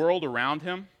in the world around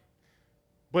him.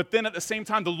 But then at the same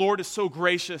time, the Lord is so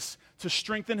gracious to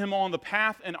strengthen him on the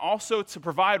path and also to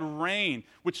provide rain,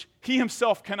 which he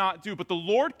himself cannot do, but the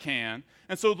Lord can.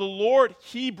 And so the Lord,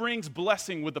 he brings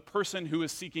blessing with the person who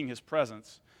is seeking his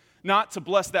presence. Not to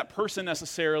bless that person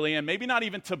necessarily, and maybe not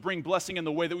even to bring blessing in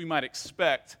the way that we might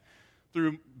expect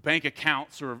through bank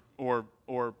accounts or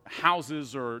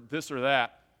houses or this or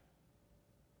that.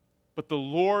 But the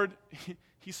Lord,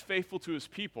 he's faithful to his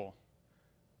people.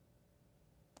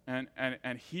 And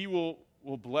he will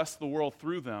bless the world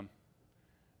through them.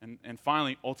 And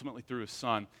finally, ultimately through his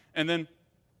Son. And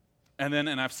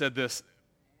I've said this,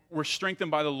 we're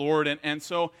strengthened by the Lord. And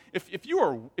so if you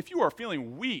are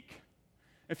feeling weak,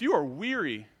 if you are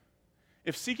weary,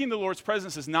 if seeking the Lord's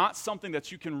presence is not something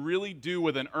that you can really do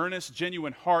with an earnest,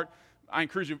 genuine heart, I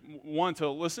encourage you, one, to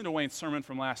listen to Wayne's sermon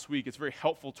from last week. It's very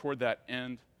helpful toward that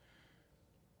end.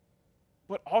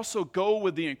 But also go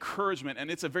with the encouragement,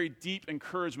 and it's a very deep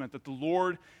encouragement that the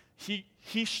Lord, He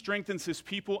strengthens His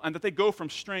people and that they go from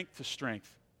strength to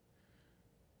strength.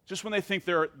 Just when they think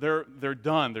they're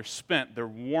done, they're spent, they're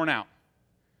worn out.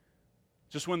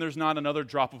 Just when there's not another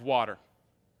drop of water.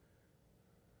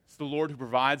 It's the Lord who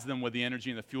provides them with the energy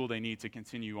and the fuel they need to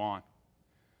continue on.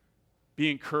 Be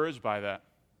encouraged by that.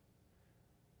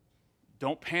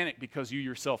 Don't panic because you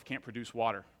yourself can't produce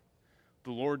water.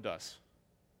 The Lord does.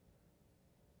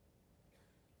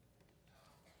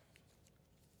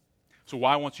 So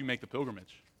why won't you make the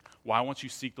pilgrimage? Why won't you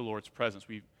seek the Lord's presence?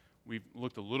 We've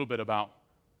looked a little bit about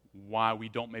why we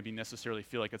don't maybe necessarily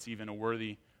feel like it's even a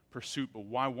worthy pursuit, but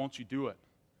why won't you do it?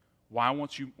 Why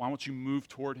won't you move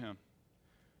toward Him?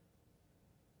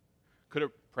 Could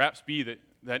it perhaps be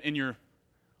that in your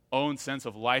own sense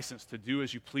of license to do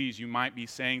as you please, you might be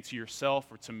saying to yourself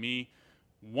or to me,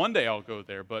 one day I'll go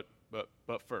there, but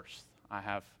first I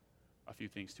have a few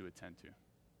things to attend to.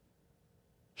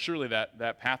 Surely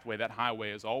that pathway, that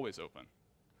highway is always open.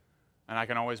 And I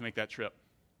can always make that trip.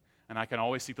 And I can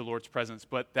always seek the Lord's presence,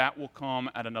 but that will come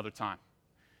at another time.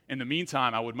 In the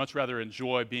meantime, I would much rather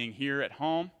enjoy being here at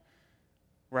home,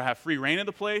 where I have free reign of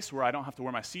the place, where I don't have to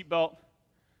wear my seatbelt,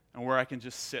 and where I can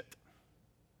just sit.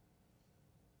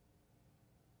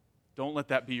 Don't let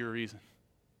that be your reason.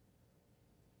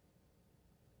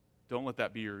 Don't let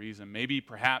that be your reason. Maybe,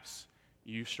 perhaps,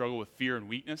 you struggle with fear and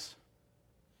weakness,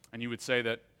 and you would say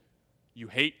that you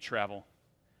hate travel,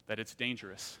 that it's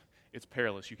dangerous, it's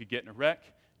perilous. You could get in a wreck,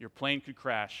 your plane could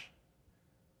crash.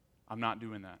 I'm not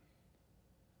doing that.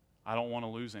 I don't want to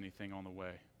lose anything on the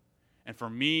way. And for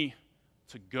me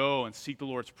to go and seek the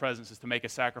Lord's presence is to make a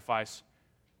sacrifice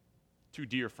too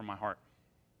dear for my heart.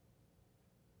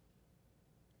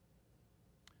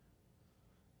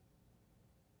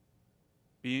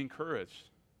 Be encouraged.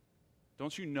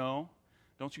 Don't you know?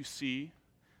 Don't you see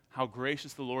how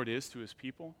gracious the Lord is to His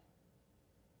people?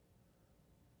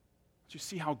 Don't you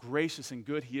see how gracious and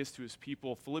good He is to His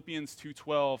people? Philippians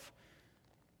 2:12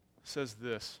 says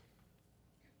this.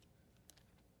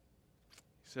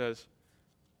 He says,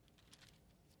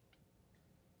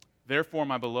 "Therefore,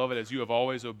 my beloved, as you have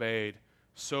always obeyed,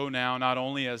 so now, not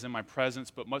only as in my presence,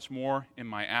 but much more in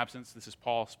my absence," this is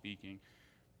Paul speaking,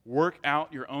 "work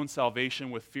out your own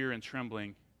salvation with fear and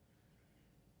trembling,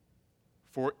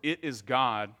 for it is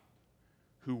God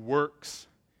who works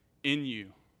in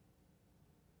you,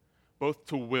 both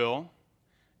to will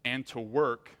and to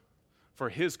work for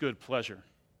His good pleasure."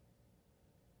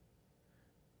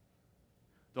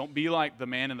 Don't be like the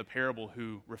man in the parable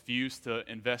who refused to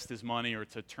invest his money or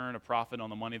to turn a profit on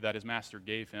the money that his master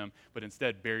gave him, but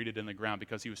instead buried it in the ground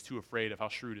because he was too afraid of how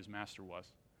shrewd his master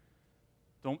was.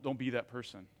 Don't be that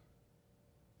person.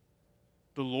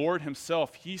 The Lord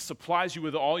Himself, He supplies you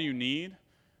with all you need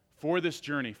for this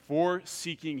journey, for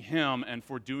seeking Him and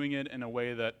for doing it in a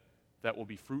way that will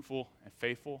be fruitful and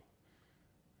faithful.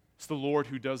 It's the Lord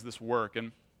who does this work.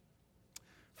 And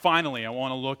finally, I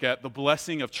want to look at the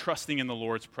blessing of trusting in the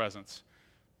Lord's presence.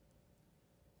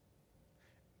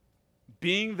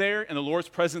 Being there in the Lord's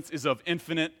presence is of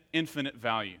infinite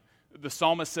value. the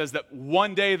psalmist says that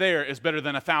one day there is better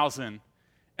than 1,000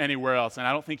 anywhere else. And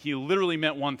I don't think he literally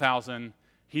meant 1,000.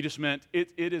 He just meant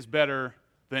it is better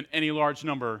than any large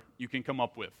number you can come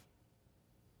up with.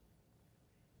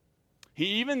 He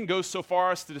even goes so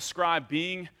far as to describe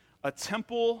being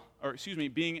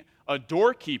being a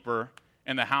doorkeeper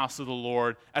in the house of the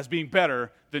Lord as being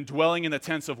better than dwelling in the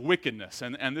tents of wickedness.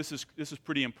 And this is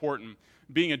pretty important.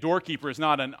 Being a doorkeeper is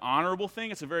not an honorable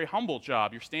thing. It's a very humble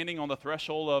job. You're standing on the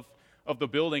threshold of the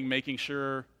building making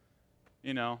sure,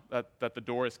 that the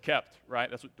door is kept, right?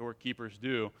 That's what doorkeepers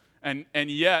do. And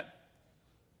yet,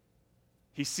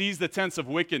 he sees the tents of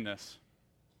wickedness.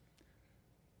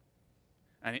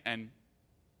 And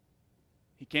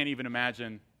he can't even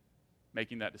imagine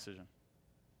making that decision.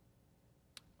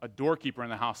 A doorkeeper in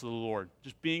the house of the Lord,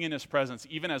 just being in his presence,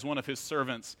 even as one of his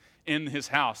servants in his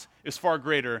house, is far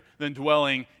greater than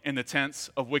dwelling in the tents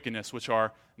of wickedness, which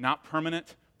are not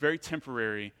permanent, very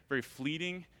temporary, very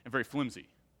fleeting, and very flimsy.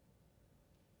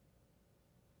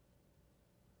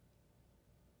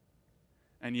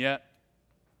 And yet,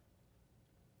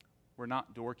 we're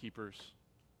not doorkeepers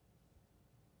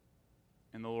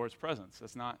in the Lord's presence.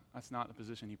 That's not the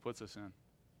position he puts us in.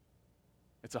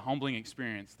 It's a humbling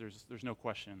experience. There's no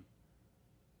question.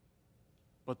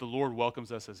 But the Lord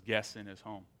welcomes us as guests in his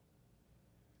home.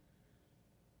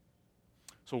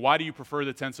 So why do you prefer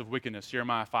the tents of wickedness?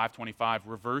 Jeremiah 5:25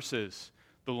 reverses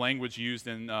the language used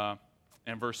in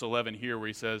verse 11 here, where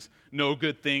he says, "No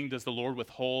good thing does the Lord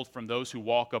withhold from those who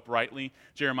walk uprightly."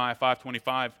 Jeremiah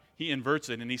 5:25, he inverts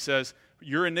it, and he says,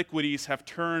 "Your iniquities have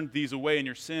turned these away, and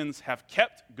your sins have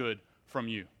kept good from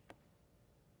you."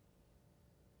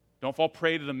 Don't fall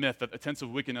prey to the myth that the tents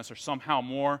of wickedness are somehow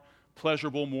more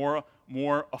pleasurable, more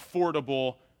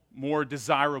affordable, more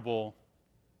desirable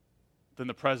than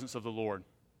the presence of the Lord.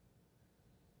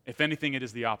 If anything, it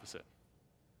is the opposite.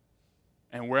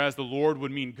 And whereas the Lord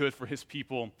would mean good for his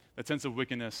people, the tents of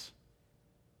wickedness,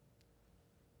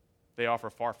 they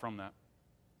offer far from that.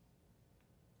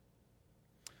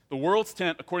 The world's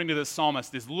tent, according to this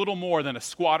psalmist, is little more than a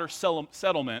squatter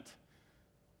settlement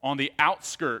on the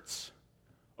outskirts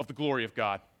of the glory of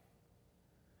God.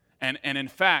 And in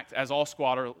fact, as all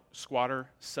squatter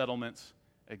settlements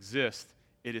exist,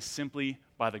 it is simply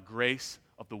by the grace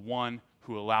of the one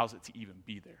who allows it to even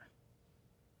be there.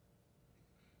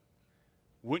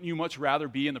 Wouldn't you much rather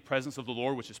be in the presence of the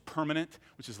Lord, which is permanent,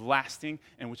 which is lasting,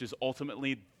 and which is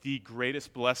ultimately the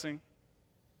greatest blessing?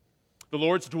 The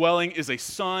Lord's dwelling is a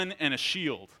sun and a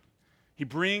shield. He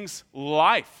brings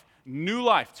life, new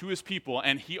life to his people,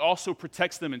 and he also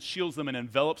protects them and shields them and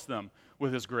envelops them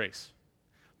with his grace.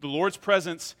 The Lord's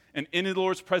presence, and in the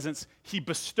Lord's presence, he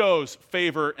bestows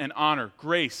favor and honor,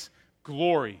 grace,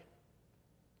 glory.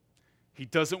 He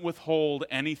doesn't withhold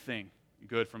anything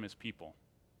good from his people.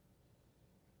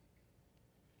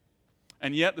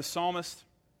 And yet the psalmist,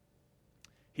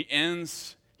 he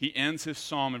ends his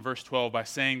psalm in verse 12 by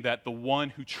saying that the one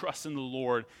who trusts in the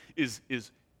Lord is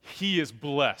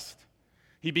blessed.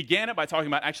 He began it by talking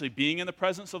about actually being in the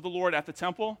presence of the Lord at the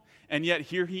temple, and yet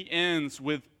here he ends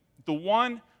with the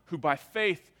one who by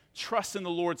faith trusts in the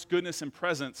Lord's goodness and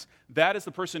presence. That is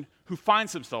the person who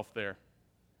finds himself there.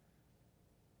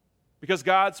 Because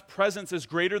God's presence is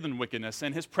greater than wickedness,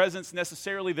 and his presence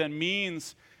necessarily then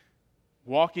means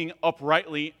walking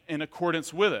uprightly in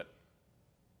accordance with it.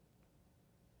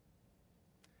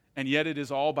 And yet it is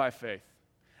all by faith,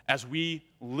 as we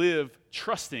live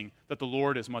trusting that the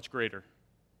Lord is much greater.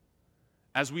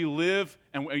 As we live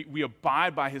and we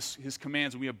abide by his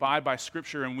commands, and we abide by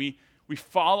Scripture, and we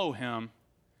follow him,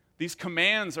 these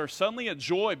commands are suddenly a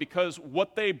joy, because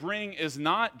what they bring is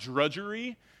not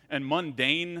drudgery and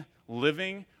mundane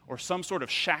living or some sort of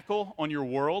shackle on your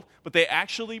world, but they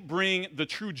actually bring the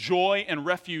true joy and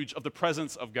refuge of the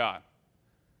presence of God.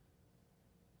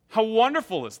 How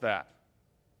wonderful is that?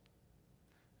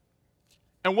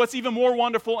 And what's even more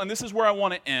wonderful, and this is where I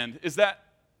want to end, is that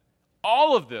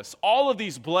all of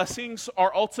these blessings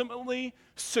are ultimately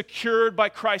secured by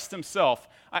Christ himself.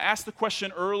 I asked the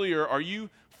question earlier, are you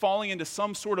falling into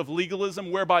some sort of legalism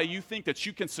whereby you think that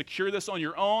you can secure this on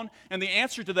your own? And the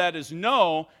answer to that is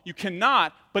no, you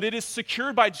cannot, but it is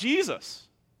secured by Jesus.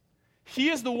 He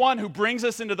is the one who brings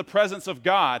us into the presence of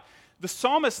God. The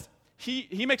psalmist,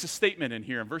 he makes a statement in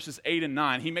here in verses 8 and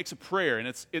 9. He makes a prayer, and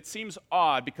it seems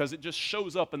odd because it just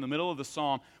shows up in the middle of the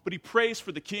psalm, but he prays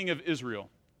for the king of Israel.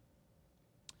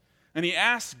 And he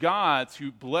asks God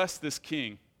to bless this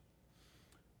king.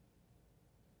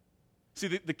 See,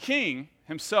 the king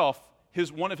himself,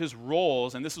 one of his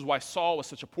roles, and this is why Saul was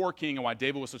such a poor king and why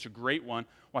David was such a great one,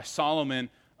 why Solomon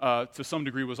to some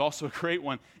degree was also a great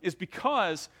one, is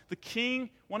because the king,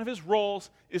 one of his roles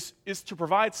is to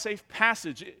provide safe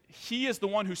passage. He is the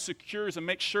one who secures and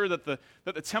makes sure that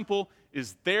the temple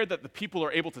is there, that the people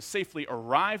are able to safely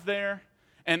arrive there.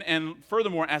 And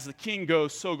furthermore, as the king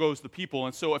goes, so goes the people.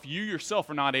 And so if you yourself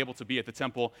are not able to be at the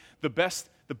temple, the best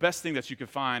thing that you can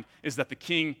find is that the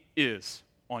king is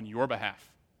on your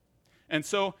behalf. And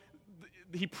so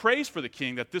he prays for the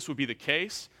king that this would be the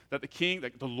case, that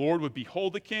the Lord would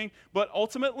behold the king, but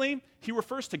ultimately he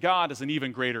refers to God as an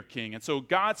even greater king. And so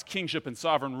God's kingship and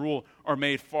sovereign rule are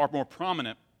made far more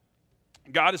prominent.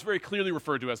 God is very clearly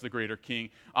referred to as the greater king.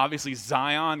 Obviously,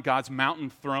 Zion, God's mountain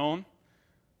throne,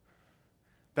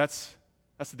 that's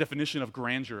the definition of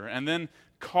grandeur. And then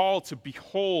called to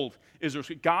behold Israel.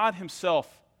 God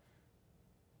himself,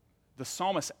 the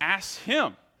psalmist asks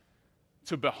him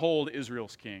to behold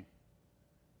Israel's king.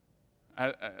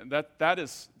 That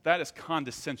is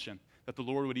condescension, that the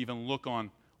Lord would even look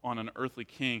on an earthly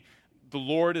king. The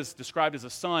Lord is described as a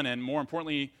sun, and more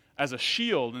importantly, as a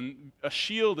shield. And a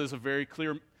shield is a very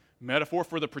clear metaphor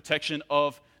for the protection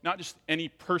of not just any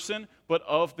person, but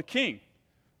of the king.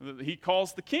 He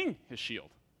calls the king his shield.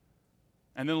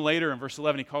 And then later in verse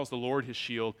 11, he calls the Lord his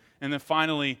shield. And then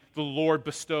finally, the Lord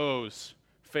bestows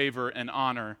favor and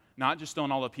honor, not just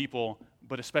on all the people,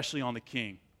 but especially on the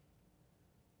king.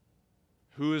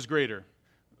 Who is greater,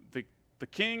 the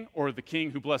king or the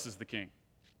king who blesses the king?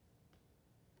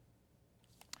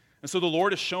 And so the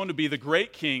Lord is shown to be the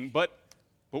great king, but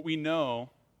we know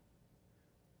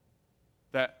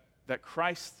that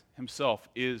Christ himself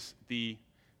is the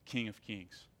King of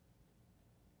Kings.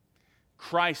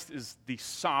 Christ is the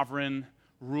sovereign,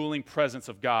 ruling presence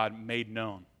of God made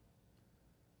known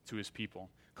to his people.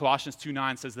 Colossians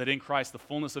 2:9 says that in Christ the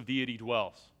fullness of deity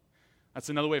dwells. That's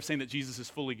another way of saying that Jesus is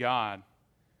fully God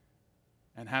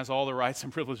and has all the rights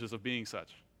and privileges of being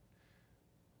such.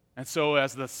 And so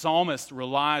as the psalmist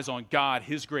relies on God,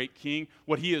 his great king,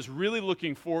 what he is really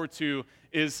looking forward to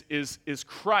is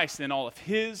Christ in all of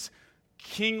his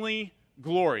kingly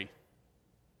glory.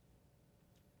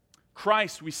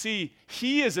 Christ, we see,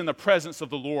 he is in the presence of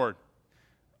the Lord.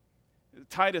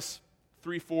 Titus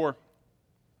 3:4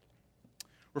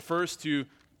 refers to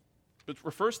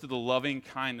the loving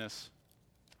kindness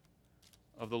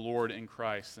of the Lord in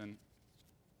Christ. And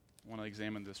I want to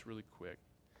examine this really quick.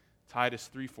 Titus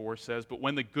 3:4 says, "But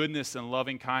when the goodness and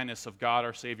loving kindness of God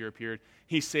our Savior appeared,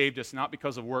 he saved us not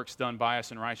because of works done by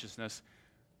us in righteousness,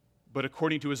 but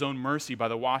according to his own mercy by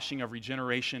the washing of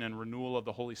regeneration and renewal of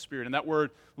the Holy Spirit." And that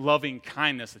word loving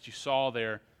kindness that you saw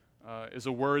there is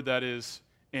a word that is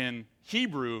in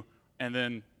Hebrew and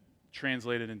then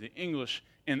translated into English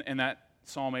in that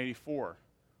Psalm 84.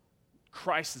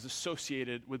 Christ is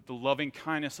associated with the loving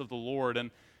kindness of the Lord,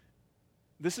 and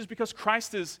this is because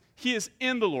Christ is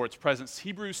in the Lord's presence.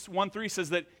 Hebrews 1:3 says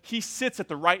that he sits at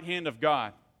the right hand of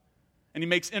God, and he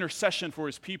makes intercession for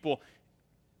his people.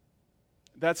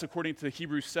 That's according to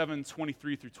Hebrews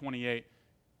 7:23 through 28.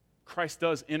 Christ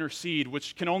does intercede,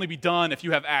 which can only be done if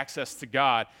you have access to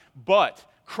God. But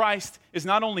Christ is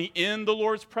not only in the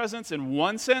Lord's presence in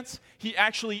one sense, he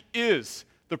actually is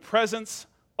the presence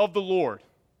of the Lord.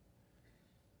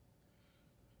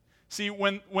 See,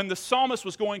 when the psalmist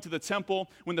was going to the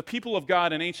temple, when the people of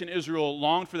God in ancient Israel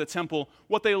longed for the temple,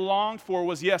 what they longed for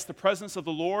was, yes, the presence of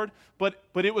the Lord, but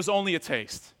it was only a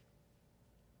taste.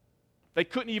 They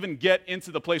couldn't even get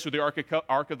into the place where the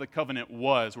Ark of the Covenant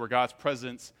was, where God's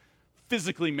presence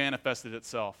physically manifested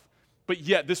itself. But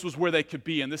yet, this was where they could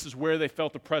be, and this is where they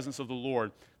felt the presence of the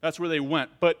Lord. That's where they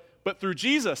went. But through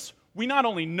Jesus, we not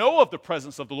only know of the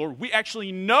presence of the Lord, we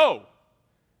actually know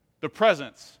the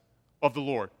presence of the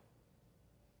Lord.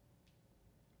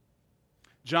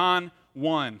 John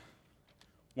 1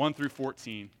 through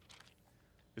 14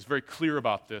 is very clear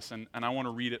about this, and I want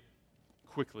to read it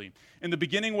quickly. "In the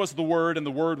beginning was the Word, and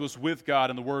the Word was with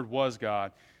God, and the Word was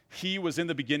God. He was in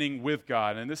the beginning with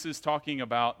God." And this is talking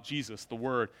about Jesus, the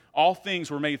Word. "All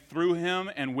things were made through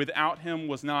him, and without him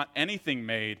was not anything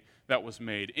made that was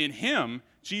made. In him,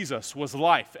 Jesus, was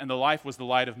life, and the life was the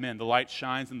light of men. The light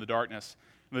shines in the darkness,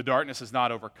 and the darkness has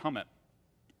not overcome it."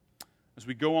 As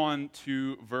we go on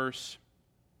to verse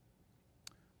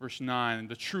 9,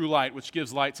 "The true light, which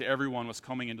gives light to everyone, was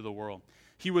coming into the world.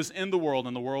 He was in the world,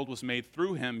 and the world was made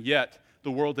through him, yet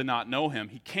the world did not know him.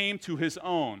 He came to his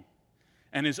own,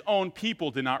 and his own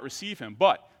people did not receive him.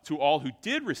 But to all who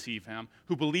did receive him,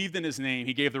 who believed in his name,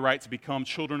 he gave the right to become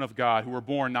children of God, who were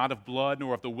born not of blood,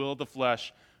 nor of the will of the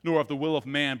flesh, nor of the will of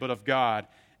man, but of God.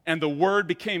 And the Word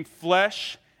became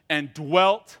flesh and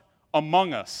dwelt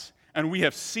among us. And we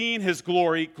have seen his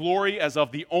glory, glory as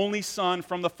of the only Son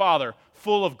from the Father,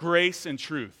 full of grace and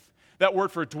truth. That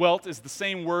word for dwelt is the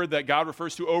same word that God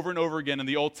refers to over and over again in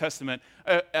the Old Testament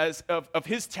as of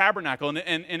his tabernacle.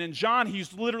 And in John,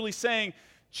 he's literally saying,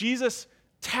 Jesus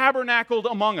tabernacled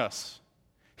among us.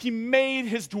 He made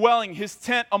his dwelling, his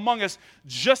tent among us,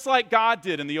 just like God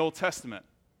did in the Old Testament.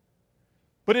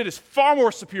 But it is far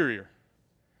more superior.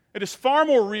 It is far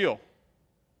more real.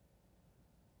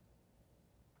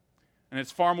 And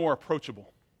it's far more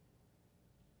approachable.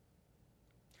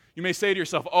 You may say to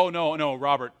yourself, oh, no,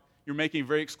 Robert, you're making a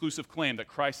very exclusive claim that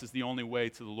Christ is the only way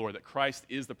to the Lord, that Christ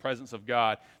is the presence of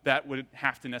God. That would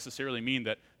have to necessarily mean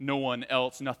that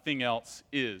nothing else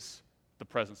is the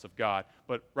presence of God.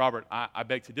 But Robert, I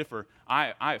beg to differ.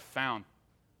 I have found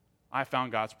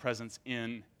God's presence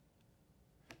in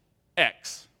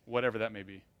X, whatever that may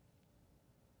be.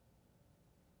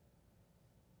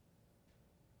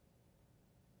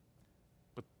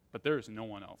 But there is no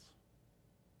one else.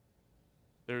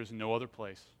 There is no other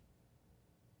place.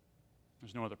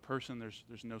 There's no other person.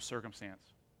 There's no circumstance.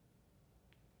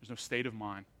 There's no state of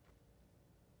mind.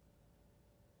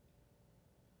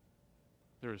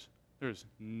 There's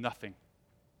nothing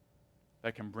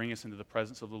that can bring us into the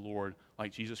presence of the Lord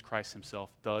like Jesus Christ himself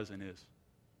does and is.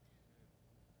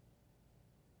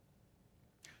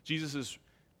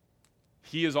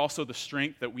 He is also the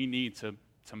strength that we need to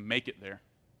make it there.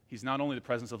 He's not only the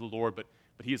presence of the Lord, but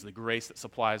he is the grace that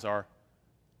supplies our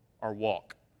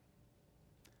walk.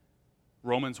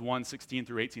 Romans 1:16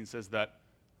 through 18 says that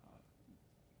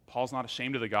Paul's not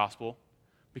ashamed of the gospel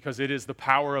because it is the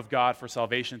power of God for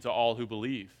salvation to all who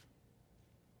believe.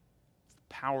 It's the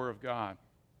power of God.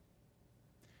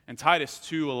 And Titus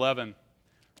 2:11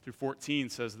 through 14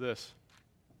 says this.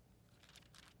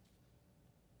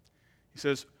 He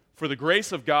says, "For the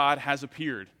grace of God has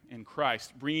appeared in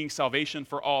Christ, bringing salvation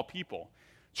for all people,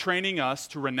 training us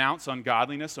to renounce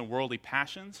ungodliness and worldly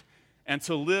passions, and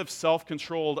to live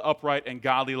self-controlled, upright, and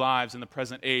godly lives in the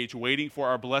present age, waiting for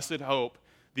our blessed hope,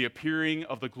 the appearing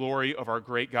of the glory of our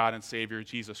great God and Savior,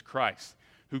 Jesus Christ,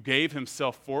 who gave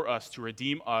himself for us to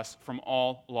redeem us from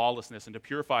all lawlessness and to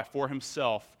purify for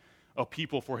himself a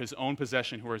people for his own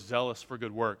possession who are zealous for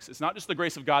good works." It's not just the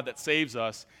grace of God that saves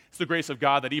us, it's the grace of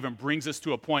God that even brings us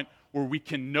to a point where we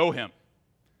can know him.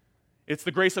 It's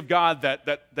the grace of God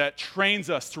that trains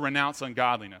us to renounce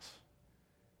ungodliness.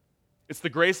 It's the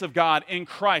grace of God in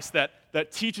Christ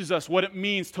that teaches us what it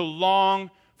means to long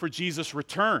for Jesus'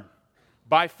 return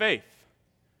by faith,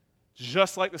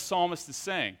 just like the psalmist is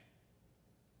saying.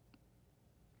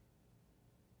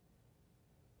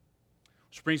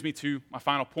 Which brings me to my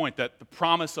final point, that the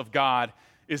promise of God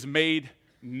is made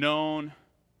known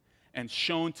and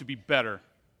shown to be better,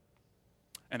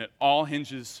 and it all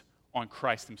hinges on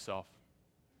Christ himself.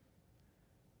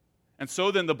 And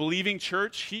so then the believing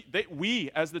church,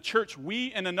 we as the church,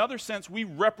 in another sense, we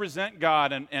represent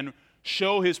God and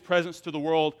show his presence to the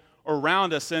world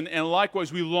around us. And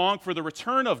likewise, we long for the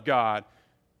return of God.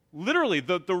 Literally,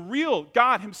 the real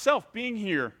God himself being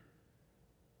here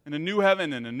in a new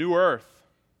heaven and a new earth.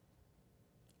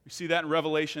 We see that in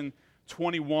Revelation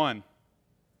 21.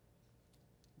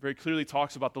 Very clearly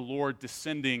talks about the Lord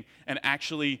descending and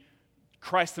actually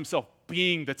Christ himself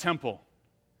being the temple.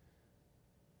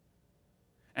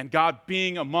 And God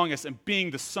being among us and being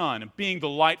the sun and being the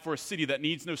light for a city that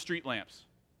needs no street lamps.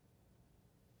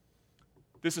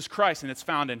 This is Christ, and it's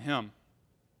found in him.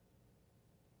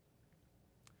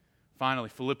 Finally,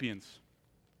 Philippians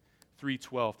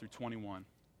 3:12 through 21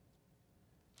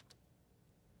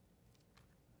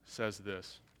 says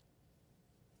this.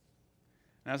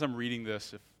 And as I'm reading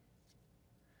this, if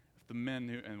the men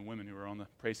and women who are on the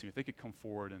praise team, if they could come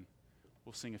forward and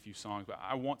we'll sing a few songs, but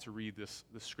I want to read this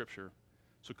scripture.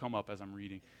 So come up as I'm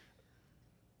reading.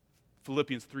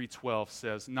 Philippians 3:12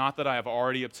 says, "Not that I have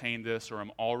already obtained this or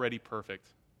am already perfect,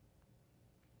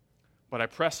 but I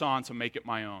press on to make it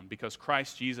my own, because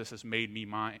Christ Jesus has made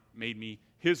me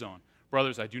his own.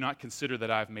 Brothers, I do not consider that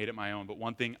I have made it my own, but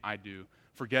one thing I do,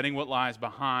 forgetting what lies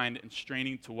behind and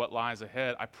straining to what lies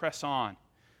ahead, I press on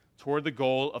toward the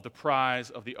goal of the prize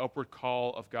of the upward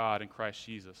call of God in Christ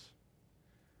Jesus.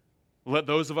 Let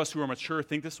those of us who are mature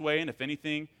think this way, and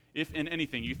if in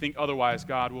anything you think otherwise,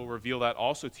 God will reveal that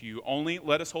also to you. Only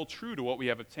let us hold true to what we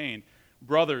have obtained.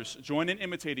 Brothers, join in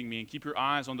imitating me and keep your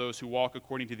eyes on those who walk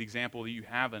according to the example that you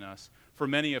have in us. For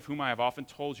many of whom I have often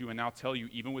told you and now tell you,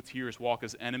 even with tears, walk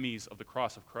as enemies of the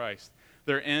cross of Christ.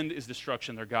 Their end is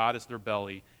destruction, their God is their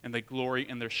belly, and they glory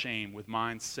in their shame with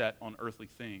minds set on earthly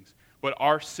things. But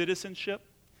our citizenship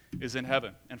is in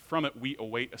heaven, and from it we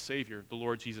await a Savior, the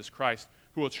Lord Jesus Christ,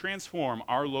 who will transform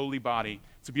our lowly body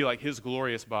to be like his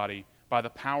glorious body by the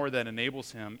power that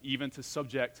enables him even to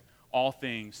subject all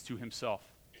things to himself.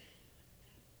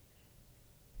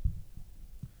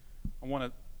 I want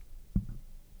to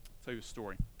tell you a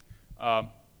story.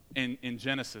 In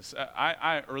Genesis,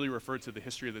 I earlier referred to the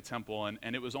history of the temple,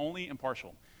 and it was only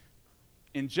impartial.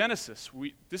 In Genesis,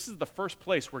 this is the first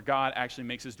place where God actually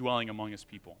makes his dwelling among his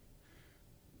people.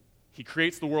 He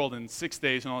creates the world in 6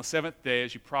 days, and on the seventh day,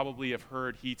 as you probably have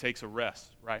heard, he takes a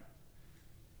rest, right?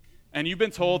 And you've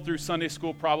been told through Sunday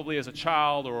school, probably as a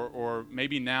child, or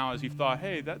maybe now as you've thought,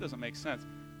 hey, that doesn't make sense.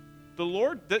 The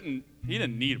Lord didn't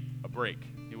need a break.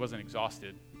 He wasn't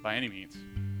exhausted by any means.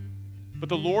 But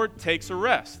the Lord takes a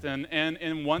rest. And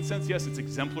in one sense, yes, it's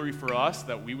exemplary for us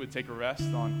that we would take a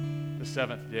rest on the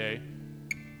seventh day.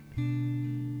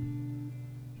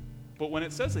 But when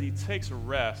it says that he takes a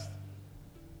rest,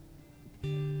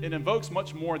 it invokes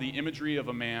much more the imagery of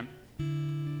a man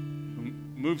who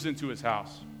moves into his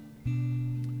house.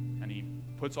 And he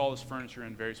puts all his furniture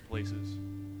in various places.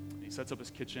 He sets up his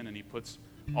kitchen and he puts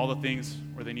all the things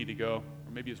where they need to go.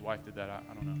 Or maybe his wife did that,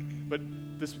 I don't know. But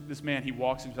this man, he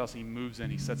walks into his house and he moves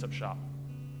in, he sets up shop.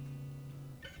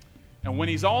 And when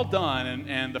he's all done,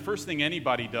 and the first thing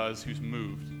anybody does who's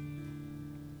moved,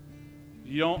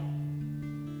 you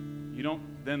don't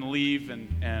then leave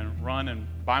and run and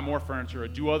buy more furniture or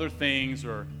do other things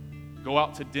or go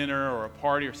out to dinner or a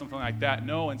party or something like that.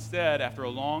 No, instead, after a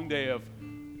long day of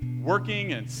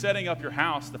working and setting up your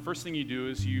house, the first thing you do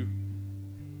is you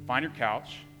find your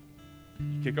couch,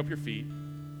 you kick up your feet,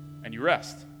 and you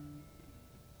rest.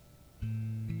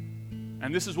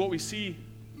 And this is what we see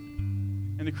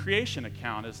in the creation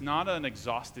account, is not an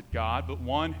exhausted God, but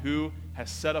one who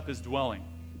has set up his dwelling.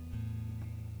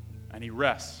 And he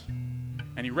rests.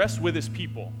 And he rests with his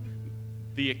people.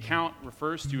 The account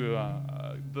refers to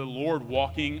the Lord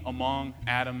walking among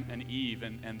Adam and Eve,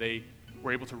 and they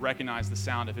were able to recognize the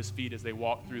sound of his feet as they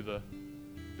walked through the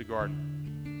garden.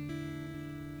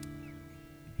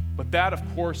 But that, of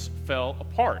course, fell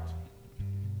apart,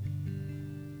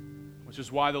 which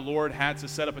is why the Lord had to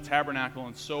set up a tabernacle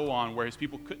and so on, where his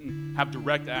people couldn't have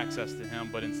direct access to him,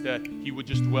 but instead he would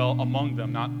just dwell among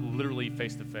them, not literally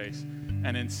face to face.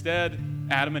 And instead,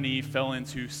 Adam and Eve fell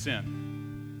into sin,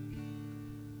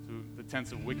 to the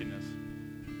tents of wickedness,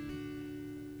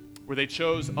 where they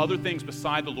chose other things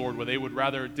beside the Lord, where they would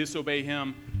rather disobey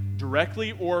him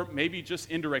directly or maybe just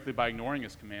indirectly by ignoring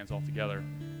his commands altogether.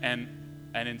 And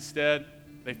instead,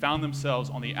 they found themselves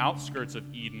on the outskirts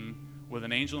of Eden with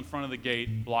an angel in front of the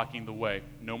gate blocking the way.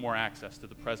 No more access to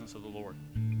the presence of the Lord.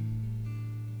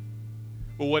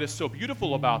 But what is so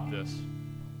beautiful about this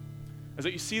is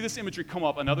that you see this imagery come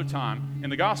up another time in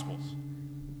the Gospels.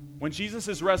 When Jesus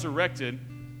is resurrected,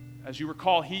 as you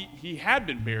recall, he had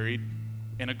been buried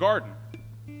in a garden.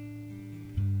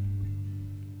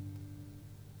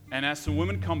 And as some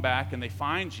women come back and they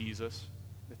find Jesus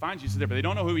there, but they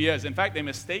don't know who he is. In fact, they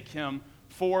mistake him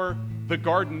for the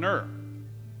gardener.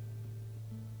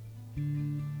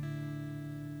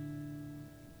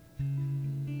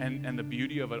 And the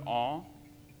beauty of it all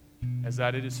is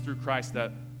that it is through Christ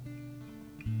that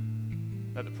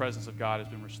the presence of God has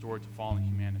been restored to fallen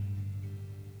humanity.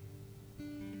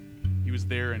 He was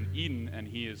there in Eden, and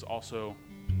he is also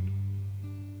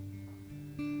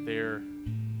there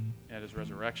at his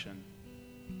resurrection.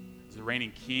 He's the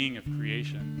reigning king of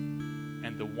creation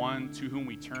and the one to whom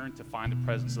we turn to find the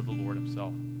presence of the Lord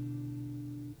himself.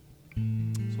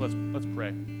 So let's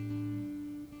pray.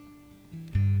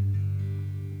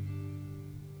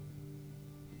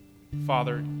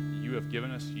 Father, you have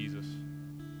given us Jesus.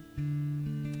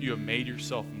 You have made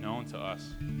yourself known to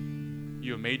us.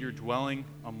 You have made your dwelling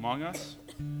among us.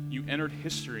 You entered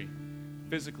history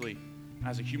physically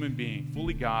as a human being,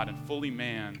 fully God and fully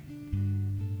man,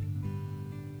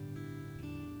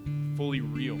 fully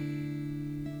real.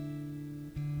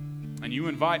 And you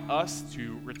invite us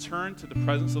to return to the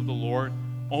presence of the Lord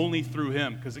only through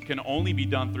him, because it can only be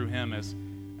done through him, as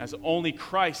only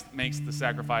Christ makes the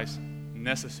sacrifice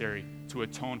necessary to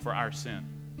atone for our sin.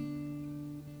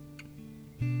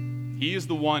 He is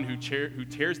the one who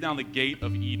tears down the gate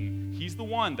of Eden. He's the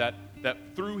one that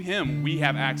through him we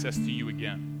have access to you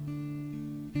again.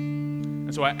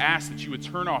 And so I ask that you would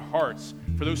turn our hearts,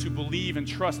 for those who believe and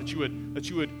trust, that you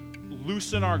would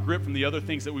loosen our grip from the other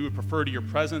things that we would prefer to your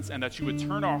presence, and that you would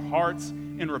turn our hearts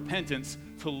in repentance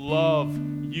to love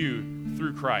you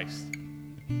through Christ.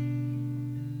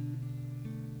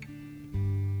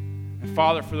 And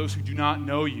Father, for those who do not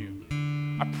know you,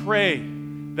 I pray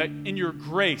that in your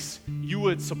grace you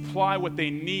would supply what they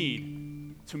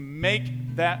need to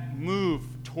make that move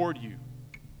toward you.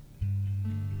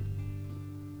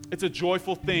 It's a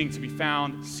joyful thing to be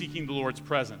found seeking the Lord's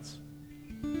presence.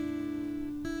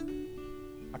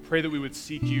 I pray that we would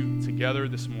seek you together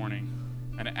this morning,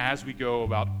 and as we go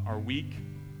about our week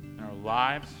and our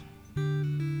lives,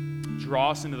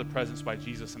 draw us into the presence by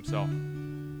Jesus himself.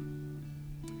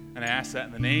 And I ask that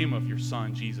in the name of your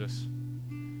Son, Jesus.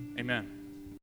 Amen.